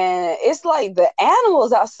 And it's like the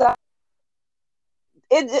animals outside,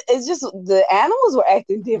 it's just the animals were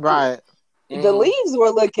acting different. Right. The Mm-hmm. leaves were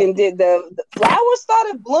looking, the flowers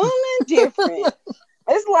started blooming different.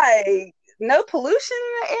 It's like no pollution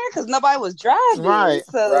in the air because nobody was driving. Right.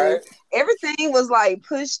 So Right. everything was like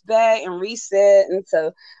pushed back and reset. And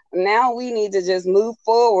so now we need to just move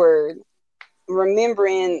forward,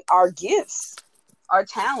 remembering our gifts, our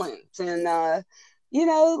talents, and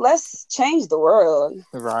let's change the world.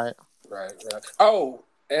 Right. Right. Right. Oh,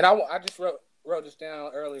 and I just wrote this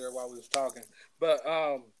down earlier while we was talking, but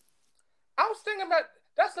I was thinking about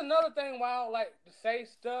that's another thing why I don't like to say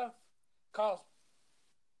stuff, cause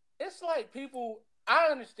it's like people. I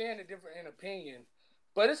understand the difference in opinion,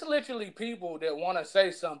 but it's literally people that want to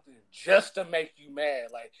say something just to make you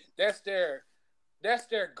mad. Like that's their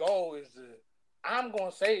goal is to. I'm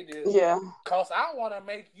gonna say this Yeah. cause I want to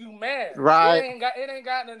make you mad. Right. It ain't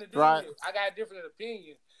got nothing to do Right. with I got a different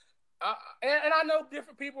opinion. And I know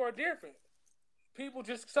different people are different.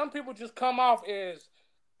 Some people just come off as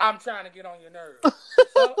I'm trying to get on your nerves.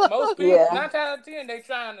 Most people, Yeah. 9 times out of 10, they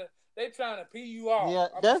trying to pee you off. Yeah,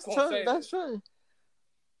 I'm just that's gonna true. say That's this. true.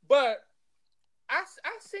 But I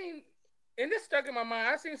seen, and this stuck in my mind.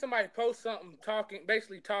 I seen somebody post something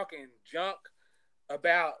basically talking junk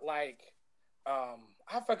about like,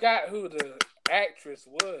 I forgot who the actress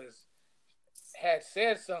was had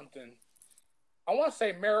said something. I want to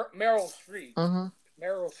say Meryl Streep. Mm-hmm.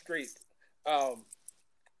 Meryl Streep. Um,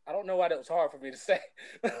 I don't know why that was hard for me to say.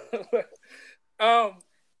 um,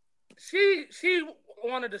 she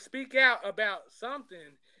wanted to speak out about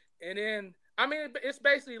something, and then I mean it's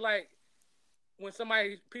basically like when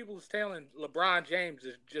people's telling LeBron James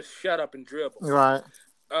to just shut up and dribble. Right.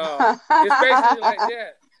 It's basically like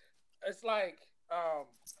that. It's like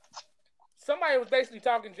somebody was basically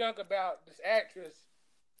talking junk about this actress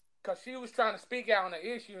because she was trying to speak out on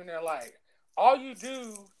the issue, and they're like, all you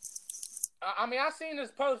do. I mean, I seen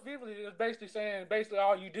this post vividly. It was basically saying,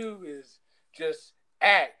 all you do is just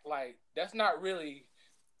act. Like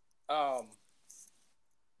um,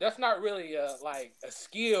 that's not really like a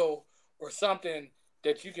skill or something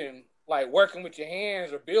that you can like working with your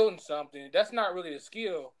hands or building something. That's not really a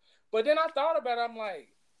skill. But then I thought about it. I'm like,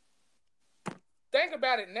 think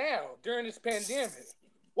about it now during this pandemic.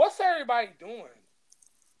 What's everybody doing?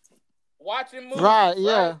 Watching Right, movies,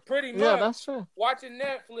 right? yeah. Pretty Yeah, much. that's true. Watching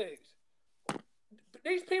Netflix.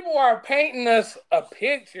 These people are painting us a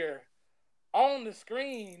picture on the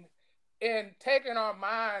screen and taking our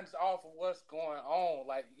minds off of what's going on.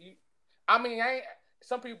 Like I mean,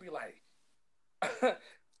 some people be like,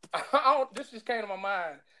 this just came to my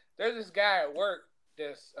mind. There's this guy at work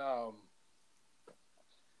that's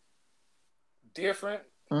different,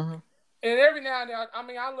 Mm-hmm. and every now and then, I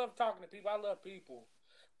mean, I love talking to people. I love people,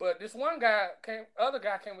 but this one guy other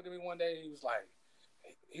guy came up to me one day. And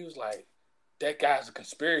he was like, that guy's a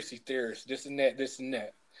conspiracy theorist. This and that, this and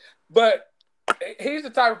that. But he's the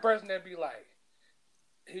type of person that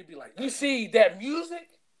he'd be like, you see that music?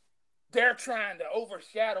 They're trying to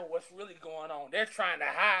overshadow what's really going on. They're trying to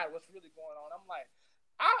hide what's really going on. I'm like,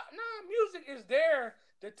 no, music is there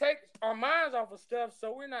to take our minds off of stuff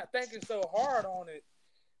so we're not thinking so hard on it.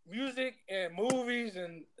 Music and movies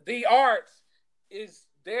and the arts is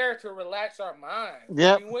there to relax our minds. I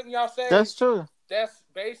Yep, mean, wouldn't y'all say that's true. that's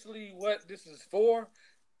basically what this is for?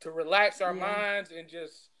 To relax our Yeah. minds and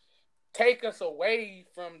just take us away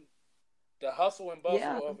from the hustle and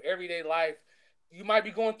Yeah. bustle of everyday life. You might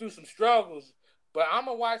be going through some struggles, but I'm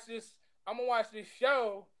gonna watch this. I'm gonna watch this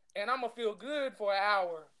show, and I'm gonna feel good for an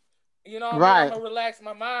hour. You know what I mean? I'm Right. gonna relax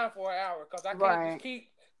my mind for an hour because I can't just Right.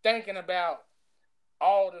 keep thinking about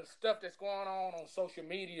all the stuff that's going on social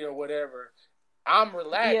media or whatever. I'm Yeah.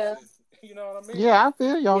 relaxing. You know what I mean? Yeah, I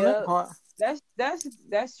feel you on that Yeah. part. That's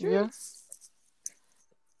Yeah. true.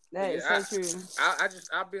 But That is yeah, so true.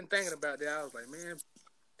 I've been thinking about that. I was like, man,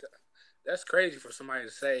 that's crazy for somebody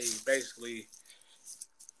to say.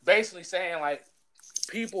 Basically saying like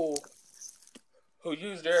people who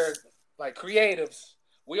use their like creatives.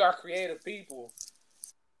 We are creative people,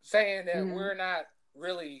 saying that Mm-hmm.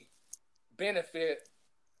 really benefit.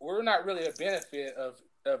 We're not really a benefit of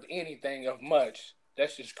anything of much.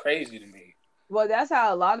 That's just crazy to me. Well, that's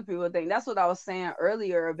how a lot of people think. That's what I was saying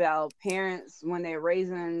earlier about parents when they're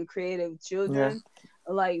raising creative Yes. children.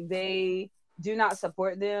 Like they do not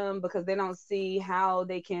support them because they don't see how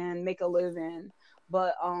they can make a living.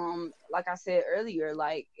 But like I said earlier,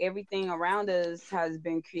 like everything around us has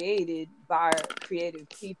been created by creative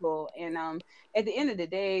people. And at the end of the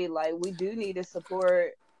day, like we do need to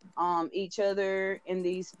support each other in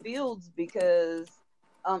these fields because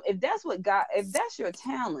if that's what God, if that's your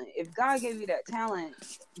talent, if God gave you that talent,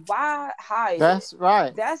 why hide it? That's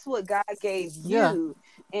right. That's what God gave Yeah. you,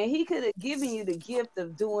 and He could have given you the gift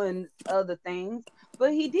of doing other things,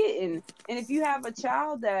 but He didn't. And if you have a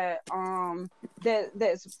child that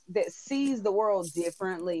sees the world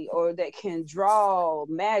differently, or that can draw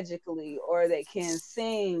magically, or that can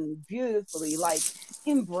sing beautifully, like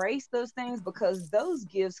embrace those things because those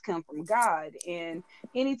gifts come from God. And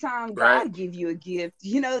anytime Right. God give you a gift,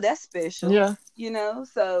 that's special, Yeah.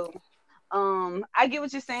 so I get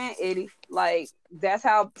what you're saying, Eddie. Like that's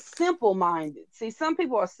how simple minded. See, some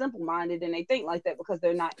people are simple minded and they think like that because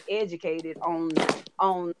they're not educated on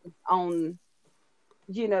on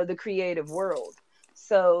the creative world.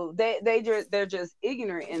 So they're just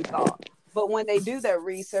ignorant in thought. But when they do their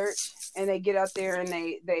research and they get out there and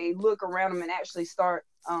they look around them and actually start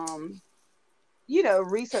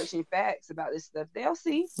researching facts about this stuff, they'll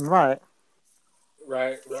see. Right.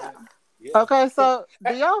 Right. Yeah. Right. Yeah. Okay, so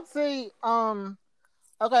do y'all see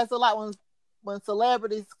okay, so like when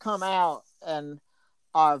celebrities come out and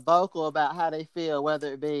are vocal about how they feel,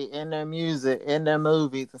 whether it be in their music, in their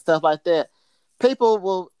movies and stuff like that, people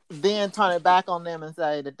will then turn it back on them and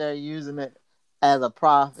say that they're using it as a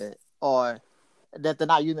profit or that they're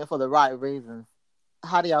not using it for the right reasons.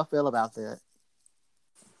 How do y'all feel about that?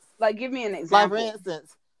 Like, give me an Like for example.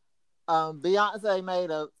 instance, Beyonce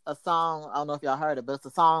made a song. I don't know if y'all heard it, but it's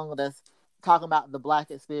a song that's talking about the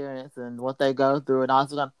black experience and what they go through, and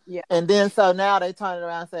also, Yeah. and then so now they turn it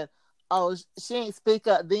around and said, "Oh, she ain't speak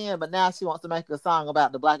up then, but now she wants to make a song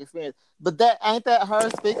about the black experience." But that ain't that her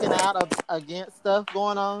speaking out against stuff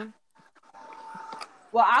going on.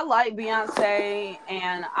 Well, I like Beyonce,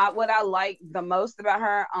 and what I like the most about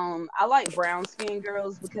her, I like brown skin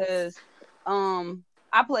girls because,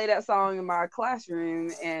 I play that song in my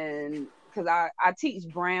classroom, and because I teach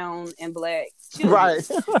brown and black children, Right.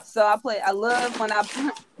 so I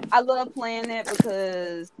love playing that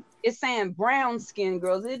because it's saying brown skin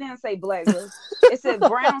girls. It didn't say black girls. It said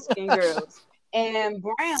brown skin girls, and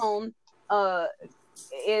brown uh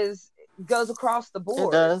is goes across the It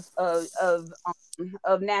board does.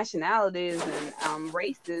 of nationalities and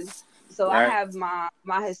races. So I Right. have my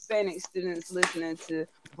Hispanic students listening to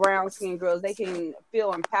brown skinned girls. They can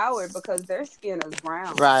feel empowered because their skin is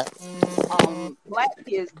brown. Right. Black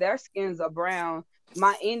kids, their skins are brown.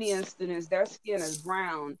 My Indian students, their skin is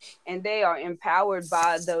brown, and they are empowered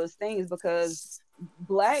by those things because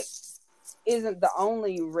black isn't the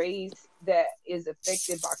only race that is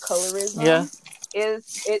affected by Yeah. colorism.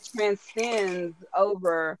 It transcends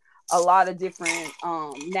over a lot of different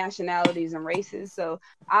nationalities and races. So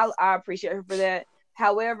I appreciate her for that.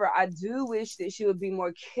 However, I do wish that she would be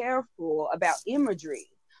more careful about imagery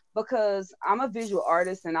because I'm a visual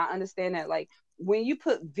artist and I understand that like when you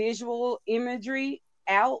put visual imagery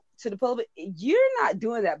out to the public, you're not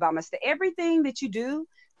doing that by mistake. Everything that you do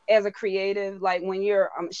as a creative, like when you're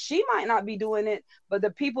she might not be doing it, but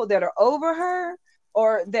the people that are over her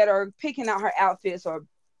or that are picking out her outfits or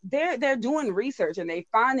they're doing research and they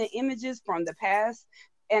find the images from the past.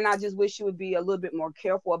 And I just wish she would be a little bit more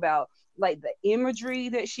careful about like the imagery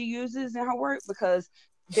that she uses in her work because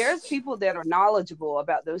there's people that are knowledgeable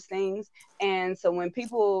about those things. And so when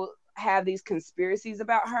people have these conspiracies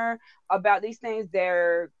about her about these things,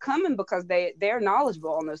 they're coming because they're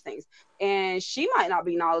knowledgeable on those things, and she might not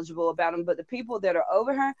be knowledgeable about them, but the people that are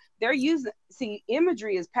over her, they're using, see,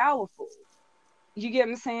 imagery is powerful. You get what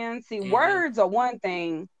I'm saying? See, Mm-hmm. words are one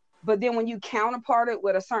thing, but then when you counterpart it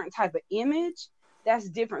with a certain type of image, that's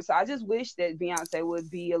different. So I just wish that Beyonce would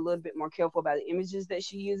be a little bit more careful about the images that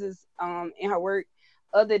she uses in her work.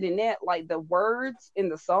 Other than that, like the words in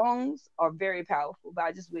the songs are very powerful, but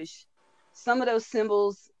I just wish some of those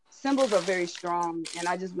symbols are very strong, and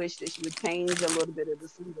I just wish that she would change a little bit of the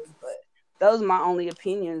symbols. But those are my only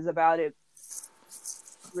opinions about it,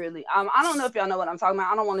 really. I don't know if y'all know what I'm talking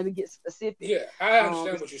about. I don't want to get specific. Yeah, I Um,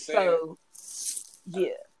 understand what you're saying. so yeah.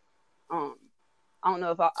 Um, I don't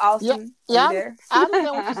know if Yeah. Austin, are you Yeah. there? I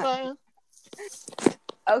understand what you're saying.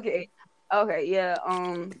 Okay. Okay. Yeah.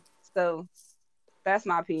 So that's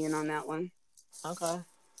my opinion on that one. Okay.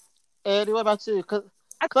 Eddie, what about you?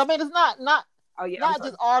 I, I mean, it's oh yeah. I'm not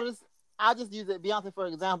sorry. just artists. I just use it Beyonce for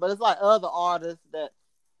example, but it's like other artists that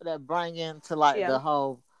bring into like Yeah. the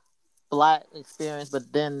whole black experience,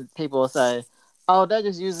 but then people will say, "Oh, they're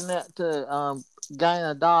just using that to gain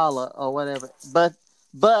a dollar or whatever." But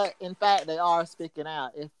in fact, they are speaking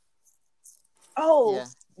out. If Oh, yeah,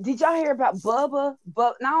 did y'all hear about Bubba?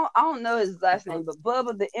 But now I don't know his last name, but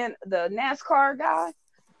Bubba, the NASCAR guy,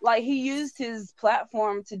 like he used his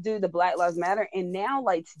platform to do the Black Lives Matter, and now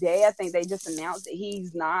like today, I think they just announced that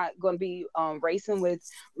he's not going to be racing with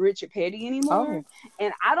Richard Petty anymore, oh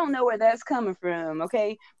and I don't know where that's coming from.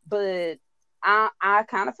 Okay, but I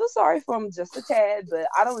kind of feel sorry for him just a tad, but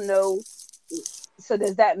I don't know. So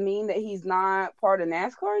does that mean that he's not part of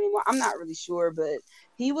NASCAR anymore? I'm not really sure, but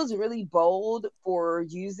he was really bold for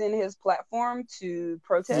using his platform to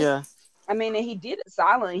protest. yeah, I mean, and he did it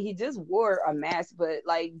silent. He just wore a mask, but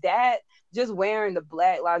like that, just wearing the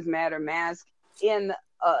Black Lives Matter mask in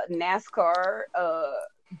NASCAR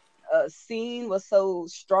scene was so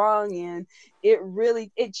strong, and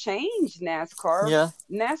it changed NASCAR. yeah,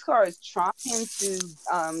 NASCAR is trying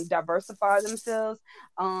to diversify themselves,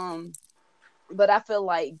 um, but I feel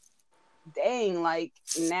like dang, like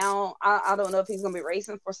now I don't know if he's gonna be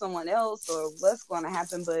racing for someone else or what's gonna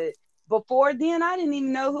happen, but before then I didn't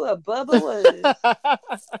even know who a Bubba was.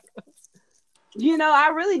 I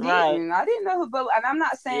really right, didn't. I didn't know who Bubba, and I'm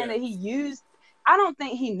not saying Yeah. that he used. I don't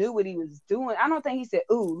think he knew what he was doing. I don't think he said,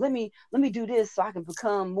 "Ooh, let me do this so I can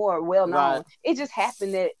become more well right, known." It just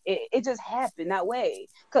happened that it just happened that way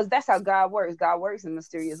because that's how God works. God works in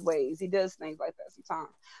mysterious ways. He does things like that sometimes,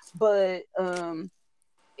 but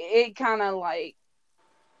it kind of like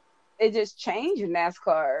it just changed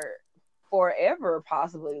NASCAR forever,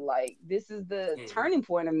 possibly. Like this is the Mm-hmm. turning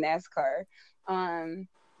point of NASCAR.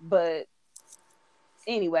 But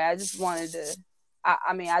anyway, I just wanted to.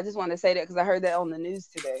 I mean, I just wanted to say that because I heard that on the news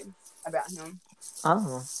today about him.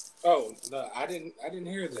 oh, Oh no, I didn't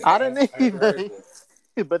hear I that. didn't I haven't heard either. that.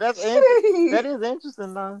 But that is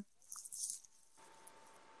interesting though.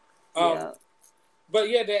 Um, Yeah. but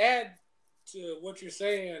yeah, to add to what you're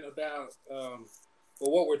saying about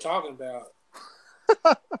well, what we're talking about.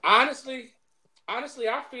 Honestly,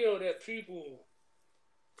 I feel that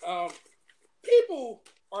um, people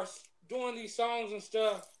are doing these songs and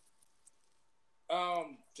stuff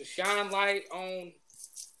to shine light on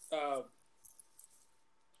uh,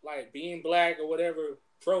 like being black or whatever,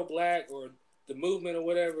 pro black or the movement or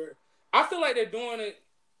whatever. I feel like they're doing it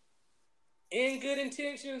in good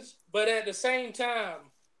intentions, but at the same time,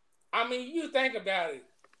 I mean, you think about it,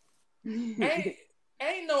 ain't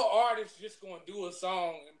ain't no artist just gonna do a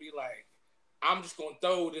song and be like, I'm just gonna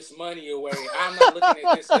throw this money away. I'm not looking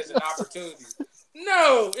at this as an opportunity.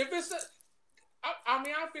 No, if it's I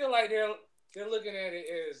mean, I feel like they're looking at it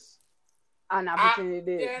as an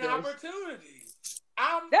opportunity. an opportunity.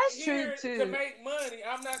 I'm That's here true to too. make money.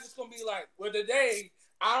 I'm not just gonna be like, well, today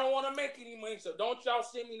I don't want to make any money, so don't y'all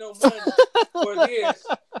send me no money for this,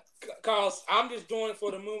 cause I'm just doing it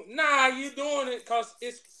for the moon. Nah, you doing it cause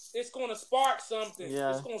it's gonna spark something.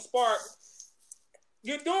 Yeah. It's gonna spark.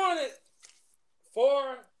 You're doing it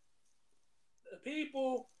for the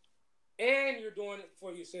people, and you're doing it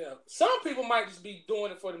for yourself. Some people might just be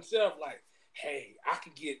doing it for themselves. Like, hey,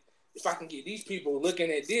 if I can get these people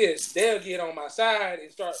looking at this, they'll get on my side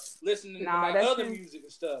and start listening to my other music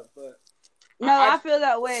and stuff. But no, I feel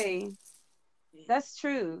that way. That's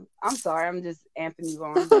true. I'm sorry, I'm just amping you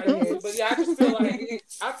on. But yeah, I just feel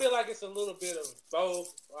like it's a little bit of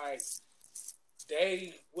both. Like,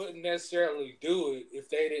 they wouldn't necessarily do it if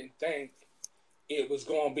they didn't think it was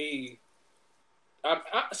going to be.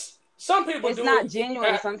 Some people it's do not it,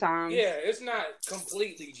 genuine sometimes. Yeah, it's not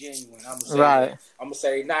completely genuine. I'm gonna say right. I'm gonna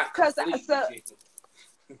say not completely genuine.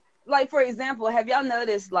 Like, for example, have y'all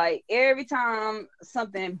noticed, like, every time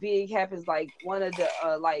something big happens, like one of the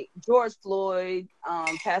like George Floyd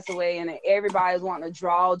passed away, and everybody's wanting to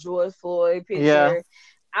draw George Floyd picture. Yeah.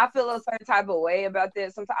 I feel a certain type of way about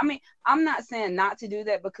that sometimes. I mean, I'm not saying not to do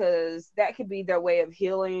that, because that could be their way of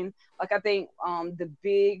healing. Like, I think the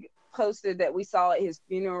big poster that we saw at his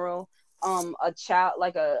funeral, a child,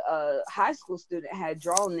 like a high school student, had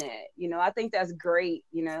drawn that. You know, I think that's great,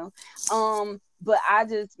 you know. But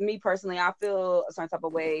me personally, I feel a certain type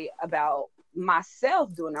of way about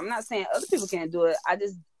myself doing it. I'm not saying other people can't do it.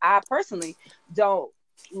 I personally don't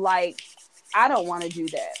like, I don't want to do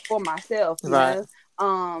that for myself, you know.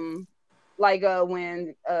 Like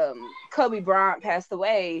when Kobe Bryant passed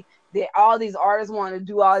away, that all these artists want to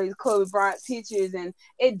do all these Kobe Bryant pictures, and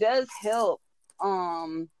it does help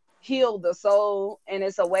heal the soul, and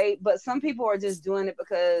it's a way. But some people are just doing it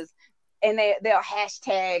because, and they'll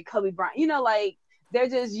hashtag Kobe Bryant, you know, like they're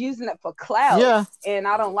just using it for clout. Yeah. And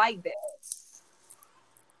I don't like that.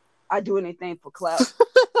 I do anything for clout.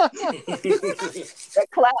 The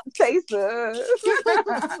clout chaser.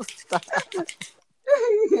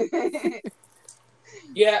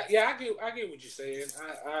 yeah, I get what you're saying.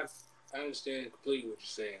 I understand completely what you're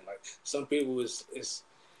saying. Like, some people is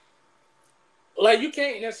like, you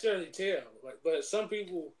can't necessarily tell. Like, but some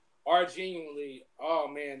people are genuinely, oh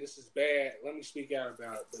man, this is bad. Let me speak out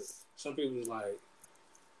about it. But some people is like,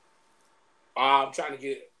 I'm trying to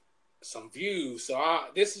get some views. So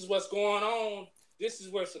this is what's going on. This is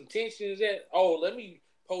where some tension is at. Oh, let me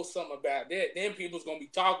post something about that. Then people's gonna be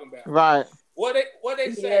talking about it. Right. What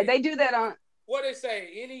they say? Yeah, they do that on. What they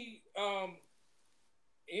say?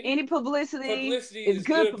 Any publicity is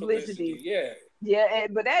good publicity. Yeah. Yeah,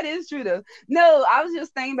 but that is true though. No, I was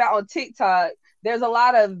just thinking about on TikTok, there's a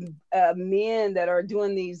lot of men that are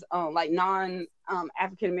doing these like non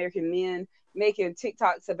African American men making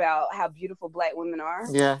TikToks about how beautiful Black women are.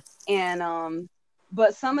 Yeah. And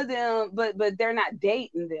but some of them, but they're not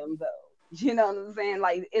dating them though. You know what I'm saying?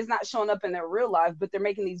 Like, it's not showing up in their real life, but they're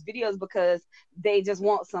making these videos because they just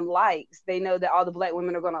want some likes. They know that all the Black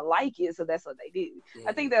women are gonna like it, so that's what they do. Mm-hmm.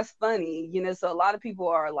 I think that's funny, you know. So a lot of people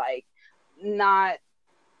are like not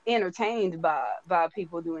entertained by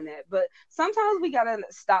people doing that. But sometimes we gotta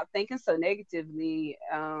stop thinking so negatively,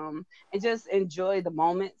 and just enjoy the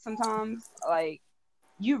moment. Sometimes, like,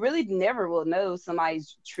 you really never will know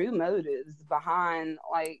somebody's true motives behind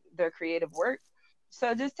like their creative work.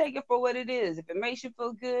 So just take it for what it is. If it makes you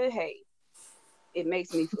feel good, hey, it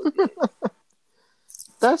makes me feel good.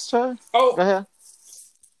 That's true. Oh, go ahead.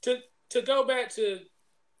 To go back to,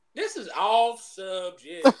 this is off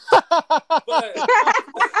subject, but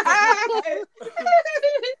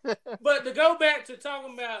but to go back to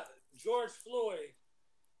talking about George Floyd,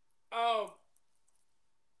 how,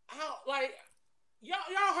 like, y'all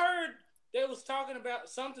heard they was talking about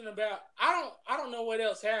something about, I don't know what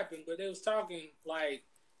else happened, but they was talking like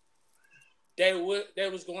they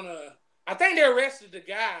was gonna, I think they arrested the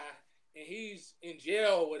guy and he's in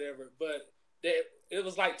jail or whatever, but it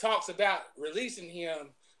was like talks about releasing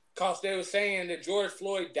him because they were saying that George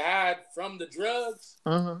Floyd died from the drugs.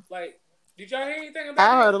 Mm-hmm. Like, did y'all hear anything about that?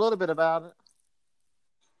 I heard a little bit about it,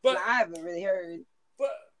 but I haven't really heard.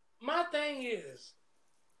 But my thing is,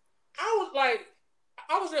 I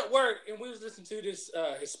was at work and we was listening to this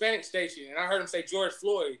Hispanic station and I heard him say George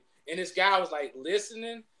Floyd and this guy was like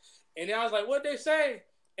listening and then I was like, what'd they say?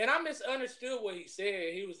 And I misunderstood what he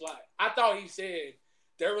said. He was like, I thought he said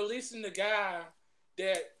they're releasing the guy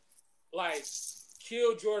that like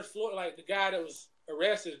killed George Floyd, like the guy that was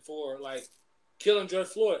arrested for like killing George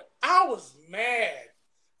Floyd. I was mad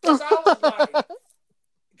because I was like,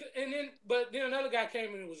 but then another guy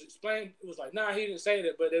came in and was explaining. It was like, nah, he didn't say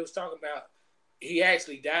that, but they was talking about he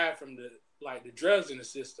actually died from the drugs in the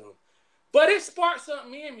system. But it sparked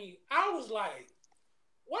something in me. I was like,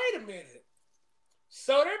 wait a minute.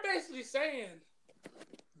 So they're basically saying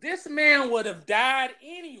this man would have died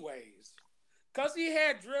anyways because he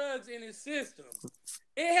had drugs in his system.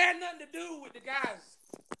 It had nothing to do with the guy's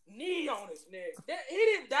knee on his neck. He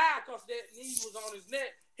didn't die because that knee was on his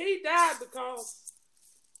neck. He died because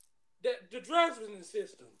the drugs was in the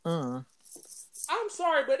system. I'm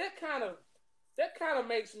sorry, but that kind of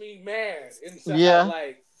makes me mad inside. Yeah.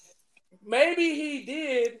 Like, maybe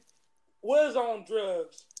he was on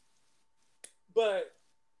drugs, but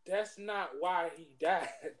that's not why he died.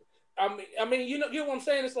 I mean, you know what I'm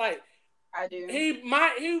saying? It's like, I do.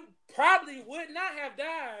 He probably would not have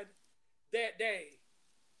died that day.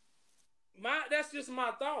 That's just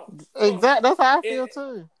my thoughts. Exactly. That's how I feel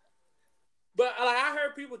too. But like, I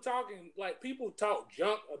heard people talking, like, people talk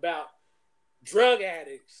junk about drug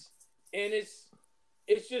addicts, and it's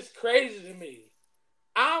just crazy to me.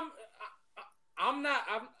 I'm not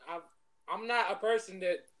a person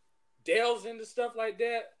that delves into stuff like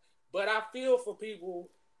that, but I feel for people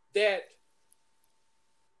that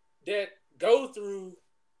go through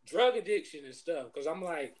drug addiction and stuff, because I'm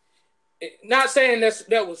like, not saying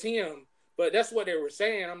that was him, but that's what they were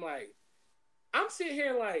saying. I'm like, I'm sitting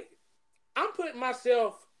here like, I'm putting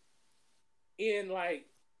myself in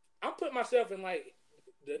like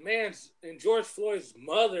the man's and George Floyd's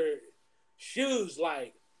mother shoes.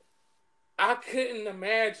 Like, I couldn't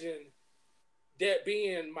imagine that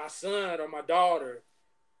being my son or my daughter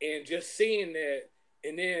and just seeing that,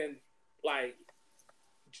 and then like,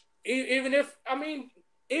 even if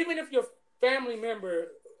your family member,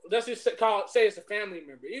 let's just say it's a family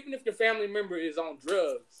member, even if your family member is on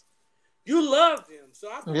drugs, you love them.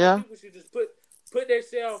 So I feel like people should just put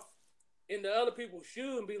themselves in the other people's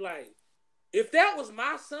shoes and be like, if that was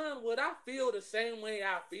my son, would I feel the same way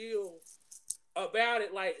I feel about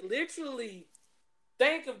it? Like, literally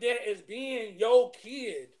think of that as being your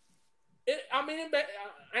kid. I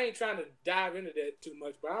ain't trying to dive into that too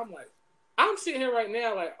much, but I'm sitting here right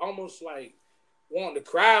now, like, almost like wanting to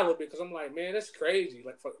cry a little bit, because I'm like, man, that's crazy.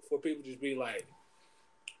 Like, for people to just be like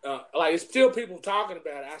it's still people talking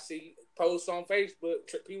about it. I see posts on Facebook,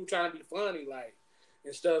 people trying to be funny, like,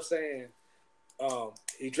 and stuff, saying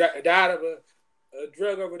he died of a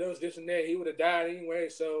drug overdose, this and that. He would have died anyway.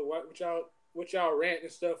 So what y'all ranting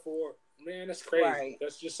and stuff for? Man, that's crazy. Right.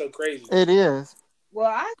 That's just so crazy. It is. Well,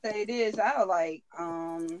 I say this. I like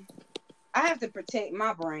I have to protect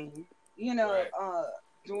my brain. You know, right.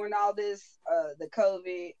 During all this, the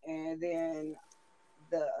COVID, and then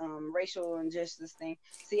the racial injustice thing.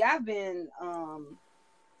 See, I've been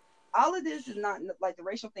all of this is not like the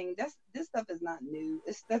racial thing. This stuff is not new.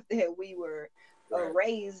 It's stuff that we were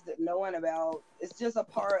raised knowing about. It's just a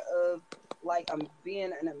part of like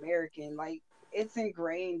being an American. Like, it's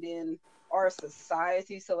ingrained in our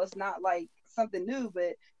society, so it's not like something new,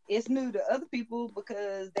 but it's new to other people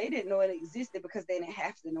because they didn't know it existed, because they didn't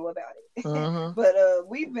have to know about it. But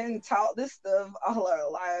we've been taught this stuff all our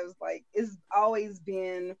lives. Like, it's always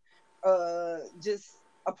been just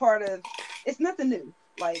a part of, it's nothing new.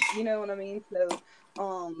 Like, you know what I mean? So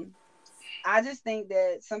I just think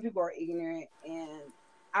that some people are ignorant, and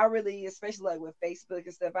I really, especially like with Facebook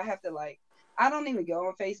and stuff, I have to like, I don't even go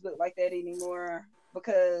on Facebook like that anymore,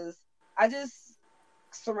 because I just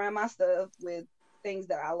surround my stuff with things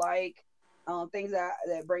that I like, things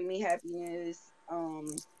that bring me happiness.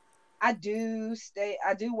 I do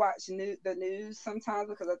watch the news sometimes,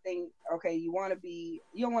 because I think, okay, you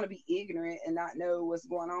don't want to be ignorant and not know what's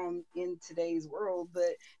going on in today's world, but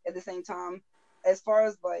at the same time, as far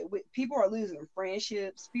as like people are losing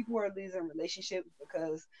friendships, people are losing relationships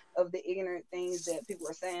because of the ignorant things that people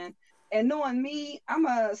are saying. And knowing me, I'm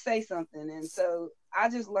gonna say something, and so I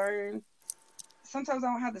just learned. Sometimes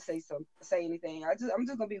I don't have to say anything. I'm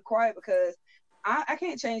just gonna be quiet, because I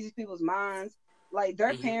can't change these people's minds. Like,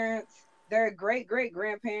 their parents, their great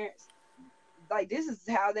grandparents, like, this is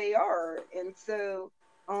how they are, and so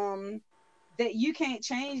that you can't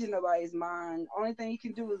change nobody's mind. Only thing you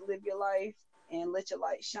can do is live your life and let your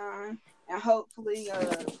light shine, and hopefully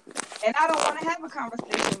and I don't want to have a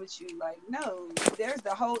conversation with you. Like, no, there's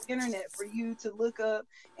the whole internet for you to look up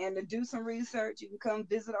and to do some research. You can come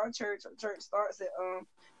visit our church. Our church starts at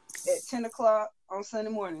 10 o'clock on Sunday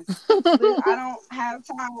mornings. I don't have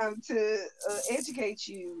time to educate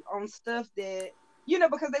you on stuff that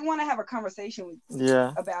because they want to have a conversation with you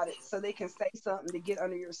Yeah. about it, so they can say something to get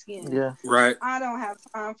under your skin. Yeah. Right. I don't have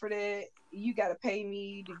time for that. You got to pay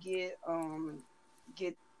me to get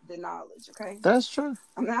the knowledge. Okay, That's true.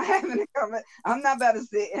 I'm not having I'm not about to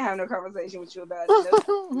sit and have no conversation with you about it.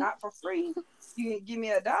 Nope, not for free. You can give me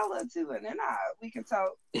 $1 or two, and then we can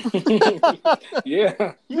talk.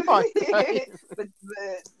 Yeah. You are crazy. but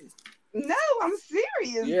no, I'm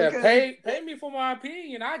serious Yeah. because Pay me for my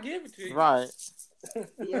opinion. I give it to you. Right.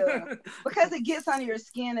 yeah, because it gets under your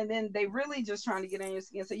skin, and then they really just trying to get on your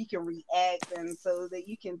skin so you can react, and so that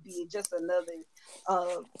you can be just another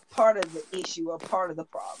part of the issue or part of the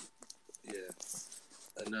problem.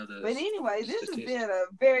 Yeah. Another. But anyway, this has statistic. been a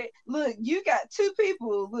very look. You got two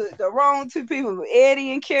people, look, the wrong two people,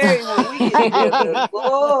 Eddie and Carrie. When we get together,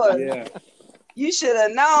 Lord, Yeah. you should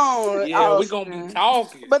have known. Yeah, we're gonna be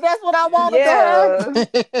talking. But that's what I want to Yeah. do.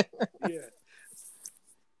 Yeah.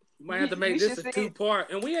 We might have to make this a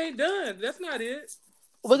 2-part, and we ain't done. That's not it.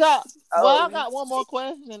 We got. Oh. Well, I got one more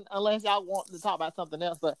question, unless y'all want to talk about something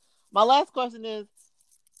else. But my last question is,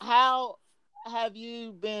 how have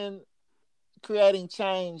you been creating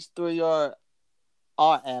change through your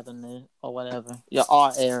art avenue or whatever, your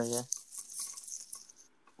art area?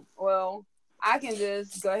 Well, I can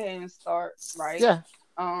just go ahead and start, right? Yeah.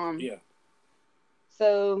 Yeah.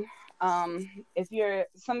 So, if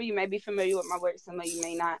some of you may be familiar with my work, some of you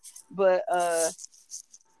may not, but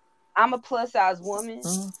I'm a plus size woman,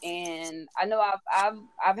 and I know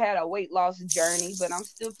I've had a weight loss journey, but I'm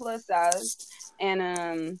still plus size,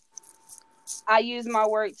 and I use my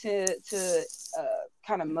work to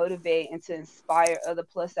kind of motivate and to inspire other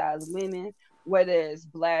plus size women, whether it's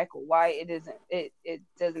black or white. It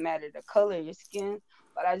doesn't matter the color of your skin,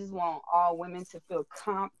 but I just want all women to feel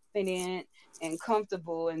confident and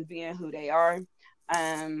comfortable in being who they are.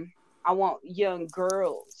 I want young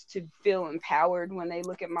girls to feel empowered when they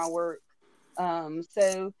look at my work.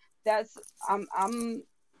 So that's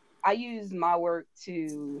I use my work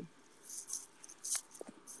to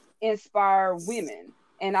inspire women.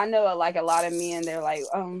 And I know like a lot of men, they're like,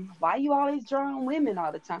 why you always drawing women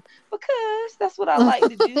all the time? Because that's what I like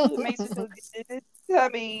to do. It makes me feel good. I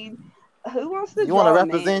mean, who wants to You want to draw a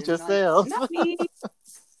represent man? Like, yourself. not me.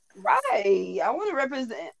 Right. I want to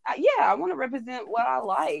represent. Yeah, I want to represent what I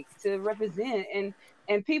like to represent.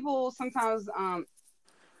 And people sometimes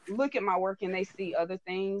look at my work and they see other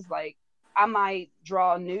things. Like I might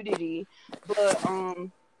draw nudity, but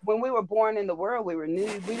when we were born in the world, we were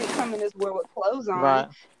nude. We didn't come in this world with clothes on. Right.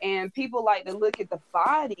 And people like to look at the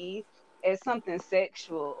body as something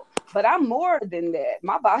sexual. But I'm more than that.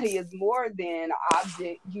 My body is more than an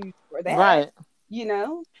object used for that. Right. You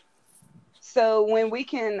know? So when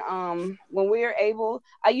when we're able,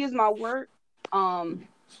 I use my work,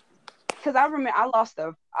 because I remember I lost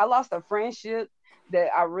a friendship that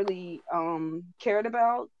I really cared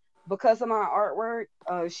about because of my artwork.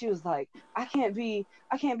 She was like, I can't be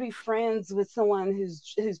friends with someone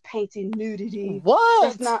who's painting nudity. What?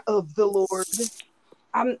 That's not of the Lord.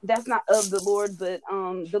 That's not of the Lord, but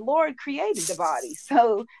the Lord created the body.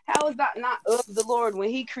 So how is that not of the Lord when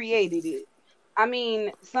He created it? I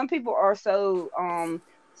mean, some people are so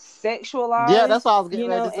sexualized, Yeah, that's what I was getting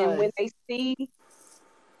ready to say. and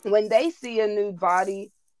when they see a nude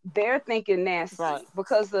body, they're thinking nasty, right,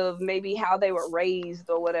 because of maybe how they were raised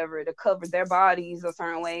or whatever to cover their bodies a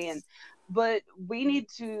certain way. But we need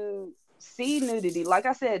to see nudity. Like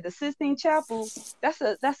I said, the Sistine Chapel, that's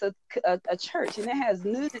a church, and it has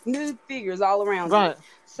nude figures all around it.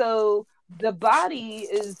 So the body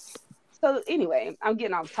is. So anyway, I'm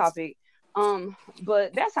getting off topic.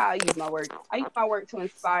 But that's how I use my work. I use my work to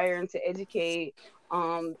inspire and to educate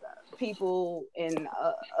people in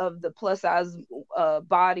of the plus size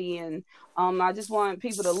body, and I just want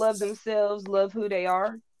people to love themselves, love who they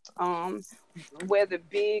are, whether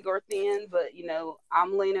big or thin. But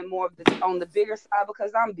I'm leaning more on the bigger side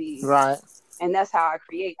because I'm big, right? And that's how I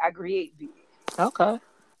create. I create big. Okay.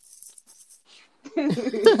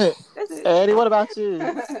 Eddie, what about you?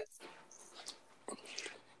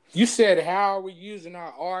 You said, how are we using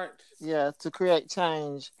our art? Yeah, to create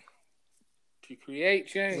change. To create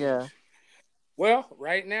change. Yeah. Well,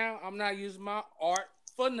 right now, I'm not using my art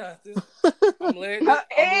for nothing. I'm letting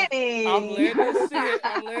it. I'm letting it sit.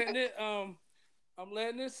 I'm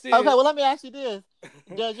letting it sit. Okay, well, let me ask you this: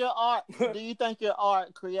 do you think your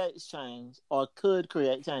art creates change, or could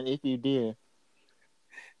create change if you did?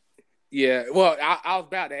 Yeah. Well, I was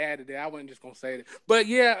about to add to that. I wasn't just gonna say that, but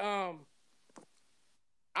yeah.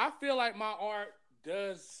 I feel like my art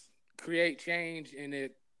does create change, and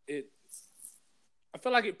it. I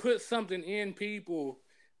feel like it puts something in people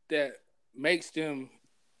that makes them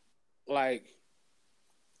like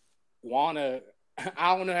wanna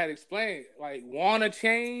I don't know how to explain it. Like wanna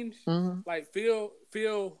change, like feel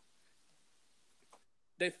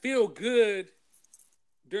they feel good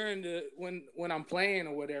during the when I'm playing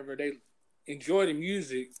or whatever. They enjoy the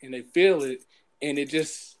music and they feel it, and it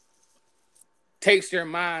just takes their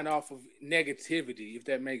mind off of negativity, if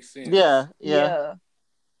that makes sense. Yeah, yeah. Yeah.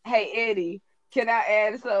 Hey Eddie, can I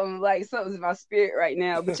add something? Like something's in my spirit right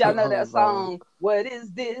now. But y'all know Oh that Lord. song, What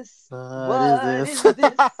Is This? What is What this? is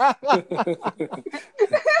this?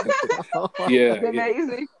 Yeah, That yeah. makes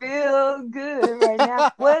me feel good right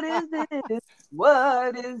now. What is this?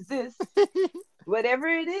 What is this? Whatever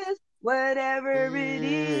it is,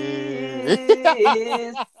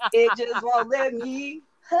 it just won't let me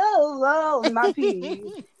hold my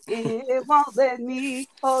peace. It won't let me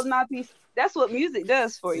hold my peace. That's what music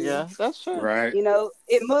does for you. Yeah, that's true. Right. You know,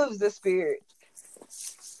 it moves the spirit.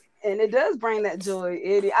 And it does bring that joy,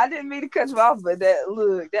 Eddie. I didn't mean to cut you off, but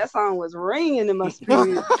that song was ringing in my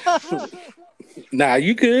spirit. Nah,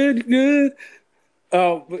 you good, you good.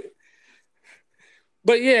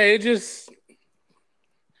 But yeah, it just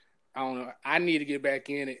I don't know. I need to get back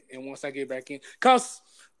in it, and once I get back in, cause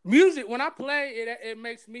music when I play it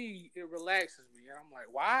makes me it relaxes me, and I'm like,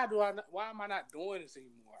 why am I not doing this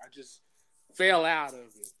anymore? I just fell out of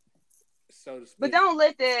it, so to But speak. don't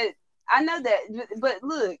let that. I know that, but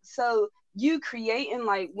look. So you creating,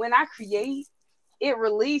 like when I create, it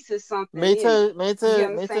releases something Me in too. me. Me You too. Me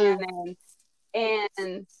understand? too.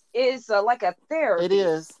 And it's like a It therapy.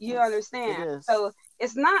 is. You It understand? is. So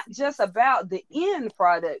it's not just about the end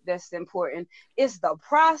product that's important. It's the Yeah.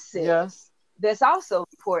 process that's also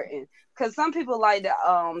important. Because some people like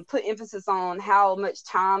to put emphasis on how much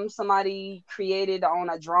time somebody created on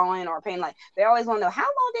a drawing or a painting. Like they always want to know how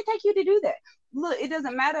long did it take you to do that. Look, it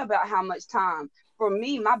doesn't matter about how much time. For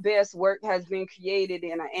me, my best work has been created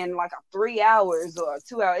in like a 3 hours or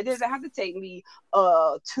 2 hours. It doesn't have to take me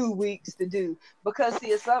 2 weeks to do, because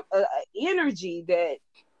see, it's some energy that,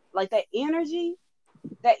 like that energy,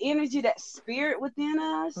 that spirit within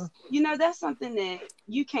us, that's something that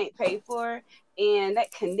you can't pay for. And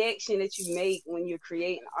that connection that you make when you're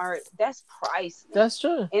creating art, that's That's priceless.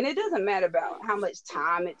 true. And it doesn't matter about how much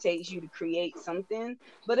time it takes you to create something,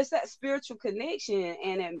 but it's that spiritual connection,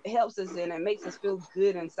 and it helps us and it makes us feel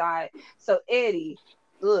good inside. So Eddie,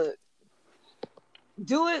 look,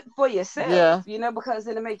 do it for yourself, Yeah. because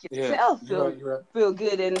it'll make Yeah, yourself you're right. feel You're right. feel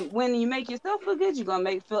good. And when you make yourself feel good, you're gonna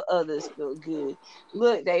make feel others feel good.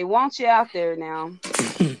 Look, they want you out there now.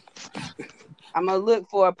 I'm gonna look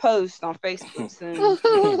for a post on Facebook soon. You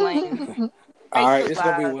playing All right, Facebook it's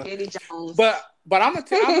gonna be Live, one. Eddie But Jones. I'm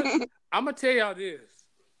gonna tell y'all this.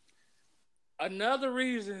 Another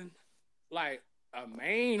reason, like a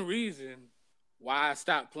main reason why I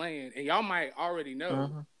stopped playing, and y'all might already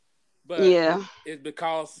know, but Yeah, it's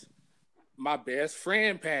because my best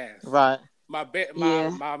friend passed. Right. yeah,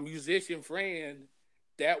 My musician friend,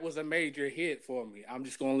 that was a major hit for me. I'm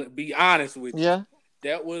just gonna be honest with you. Yeah.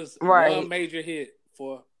 That was one right, major hit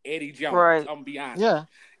for Eddie Jones. right. I'm gonna be honest. Yeah.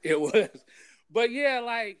 It was, but yeah,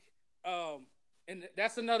 like, and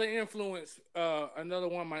that's another influence. Another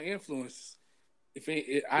one of my influences.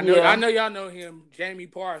 I Yeah, know y'all know him, Jamie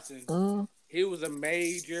Parson. Mm. He was a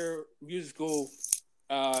major musical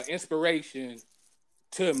inspiration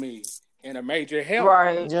to me and a major help.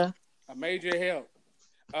 right. Yeah. A major help.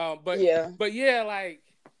 But Yeah. but yeah, like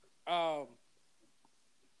um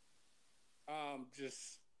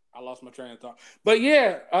just I lost my train of thought. But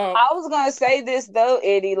yeah, I was gonna say this though,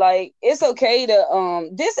 Eddie. Like, it's okay to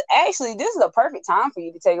this is a perfect time for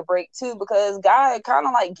you to take a break too, because God kind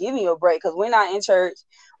of like giving you a break, because we're not in church,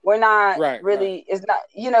 we're not right, right. really. It's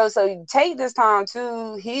not, So take this time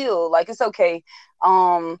to heal. Like, it's okay,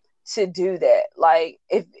 to do that. Like,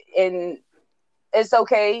 if and it's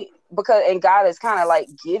okay, because and God is kind of like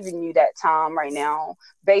giving you that time right now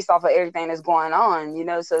based off of everything that's going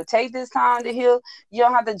on, so take this time to heal. You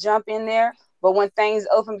don't have to jump in there, but when things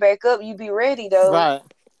open back up, you be ready though. Right.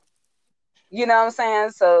 You know what I'm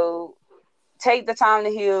saying? So take the time to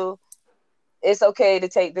heal. It's okay to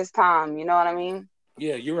take this time, you know what I mean?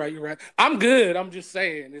 Yeah, you're right, you're right. I'm good. I'm just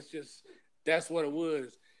saying it's just that's what it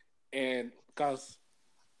was. And because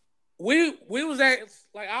we was at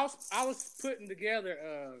like I was putting together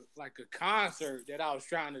like a concert that I was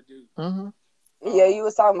trying to do. Mm-hmm. Yeah, you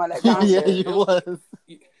was talking about that Yeah, concert. you It was was.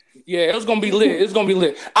 yeah, it was gonna be lit. It's gonna be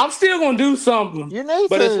lit. I'm still gonna do something, You need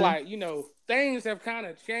but it's to. like things have kind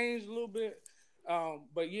of changed a little bit.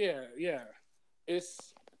 But yeah, yeah,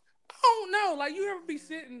 it's I don't know. Like you ever be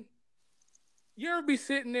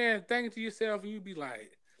sitting there and thinking to yourself, and you be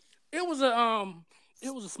like, it was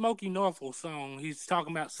a Smokey Norfolk song. He's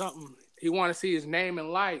talking about something he want to see his name in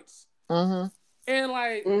lights. Mm-hmm. And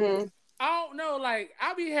like, Mm-hmm. I don't know, like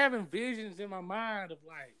I be having visions in my mind of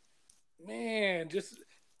like, man, just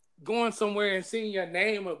going somewhere and seeing your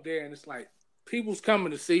name up there, and it's like people's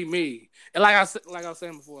coming to see me. And like I was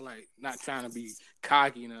saying before, like not trying to be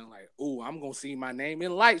cocky and like, oh, I'm gonna see my name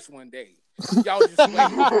in lights one day. Y'all just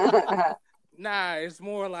wait. Nah, it's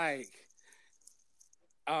more like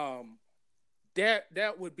um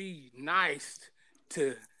that would be nice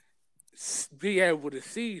to be able to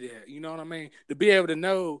see that. You know what I mean? To be able to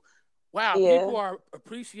know, wow, Yeah. people are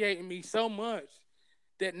appreciating me so much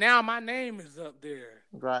that now my name is up there.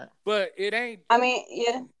 Right. But it ain't I mean,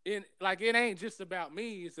 yeah. it ain't just about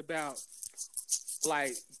me. It's about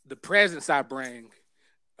like the presence I bring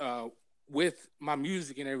uh, with my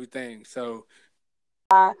music and everything. So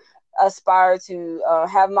Aspire to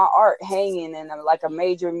have my art hanging in like a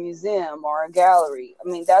major museum or a gallery. I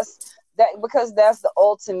mean, that's that because that's the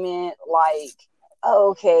ultimate like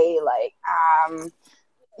okay, like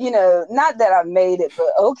not that I made it, but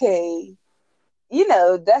okay,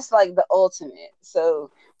 that's like the ultimate.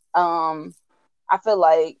 So I feel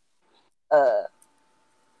like uh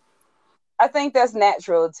I think that's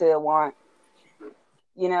natural to want,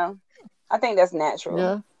 you know. I think that's natural.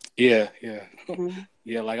 Yeah. yeah, yeah, Mm-hmm.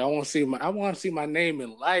 yeah. Like I want to see my name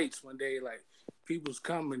in lights one day. Like people's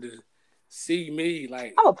coming to see me.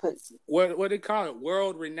 Like I'm gonna put what they call it,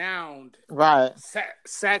 world renowned Right.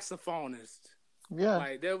 saxophonist. Yeah.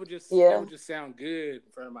 Like that yeah. would just sound good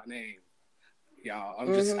for my name, y'all.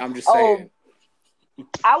 Mm-hmm. I'm just Oh, saying.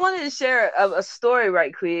 I wanted to share a story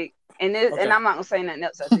right quick, and Okay, I'm not gonna say nothing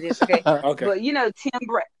else after this, okay? okay. But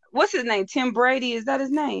what's his name? Tim Brady, is that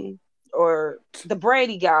his name? Or the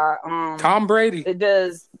Brady guy? Tom Brady, It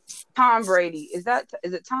does Tom Brady. Is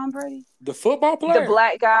it Tom Brady? the football The player.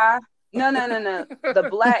 black guy? No, no, no, no. The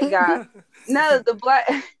black guy. No,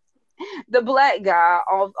 the black guy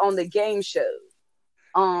on the game show.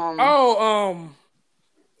 Um, oh,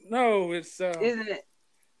 no, it's isn't it?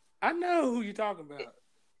 I know who you're talking about.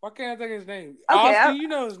 Why can't I think of his name? Okay, Austin, you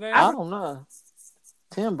know his I I name. don't know.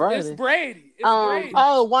 Tim It's Brady. Brady. It's um Brady.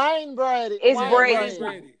 Oh, Wayne Brady. it's Wayne Wayne Brady. Brady.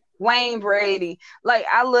 Brady. Wayne Brady. Like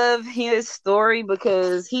I love his story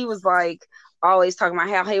because he was like always talking about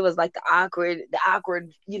how he was like the awkward,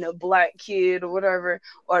 black kid or whatever,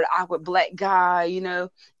 or the awkward black guy,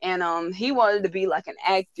 and he wanted to be like an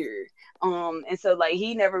actor. And so like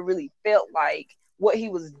he never really felt like what he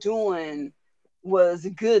was doing was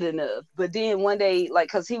good enough. But then one day, like,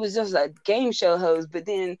 cause he was just a game show host, but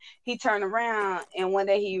then he turned around and one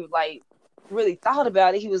day he like really thought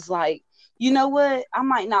about it. He was like, you know what? I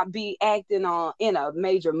might not be acting on in a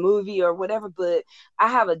major movie or whatever, but I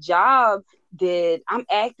have a job that I'm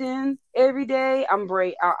acting every day. I'm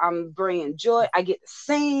bringing joy. I get to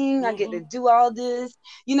sing. I get Mm-hmm. to do all this,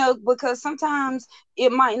 because sometimes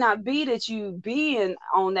it might not be that you being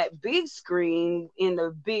on that big screen in a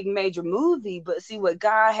big major movie, but see what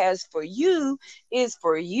God has for you is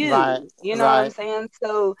for Right. you. You know what I'm Right. saying?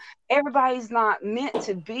 So everybody's not meant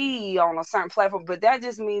to be on a certain platform, but that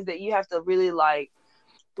just means that you have to really like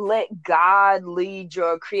let God lead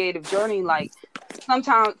your creative journey. Like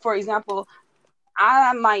sometimes, for example,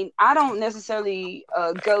 I don't necessarily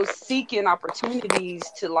go seeking opportunities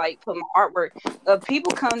to like put my artwork.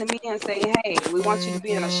 People come to me and say, "Hey, we want you to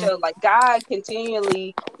be in a show." Like God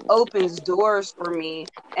continually opens doors for me,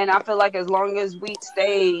 and I feel like as long as we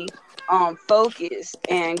stay focused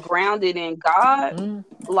and grounded in God, Mm.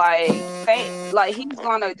 like He's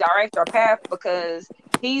gonna direct our path because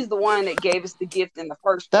He's the one that gave us the gift in the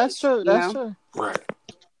first That's place. true. You That's know. true. Right.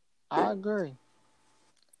 I agree.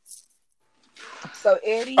 So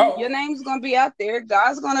Eddie, Oh, your name's gonna be out there.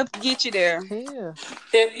 God's gonna get you there Yeah.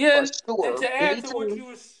 and for yeah, and sure. to add Me to what too. you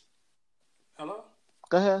was, hello.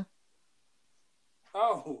 Go ahead.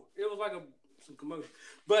 Oh, it was like some commotion.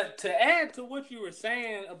 But to add to what you were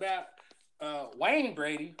saying about Wayne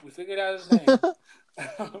Brady, we figured out his name.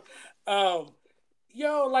 um,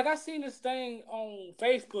 yo, like I seen this thing on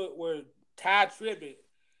Facebook where Ty Tribbett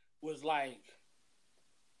was like,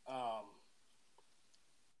 um,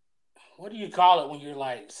 what do you call it when you're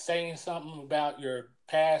like saying something about your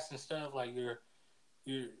past and stuff? Like you're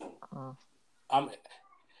Uh, um,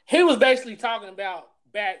 he was basically talking about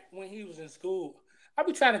back when he was in school. I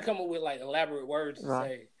be trying to come up with like elaborate words to right.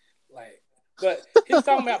 say, like, but he was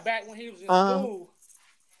talking about back when he was in Uh, school.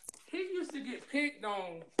 He used to get picked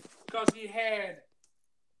on because he had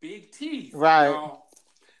big teeth, right. y'all.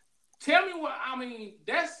 Tell me what I mean.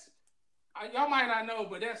 That's y'all might not know,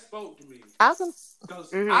 but that spoke to me I can.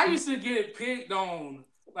 because I Mm-hmm. used to get picked on.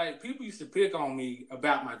 Like people used to pick on me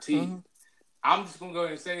about my teeth. Mhm. I'm just gonna go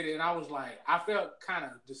ahead and say that, and I was like, I felt kind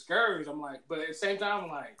of discouraged. I'm like, but at the same time, I'm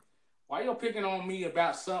like, why you picking on me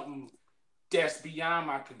about something that's beyond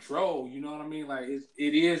my control? You know what I mean? Like it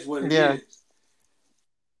is what it is.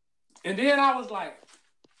 And then I was like,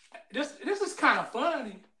 this is kind of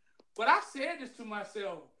funny, but I said this to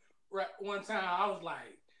myself one time. I was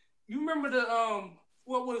like, you remember the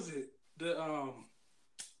what was it? The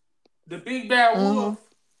Big Bad Wolf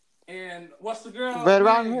and what's the girl? Red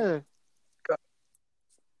Riding Hood.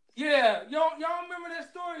 Yeah, y'all remember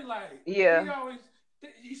that story? Like, yeah, he always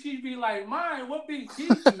she'd be like, "Mine, what big teeth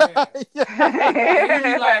you have?" And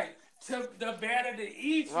he like, the better to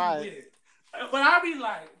eat you with. But I be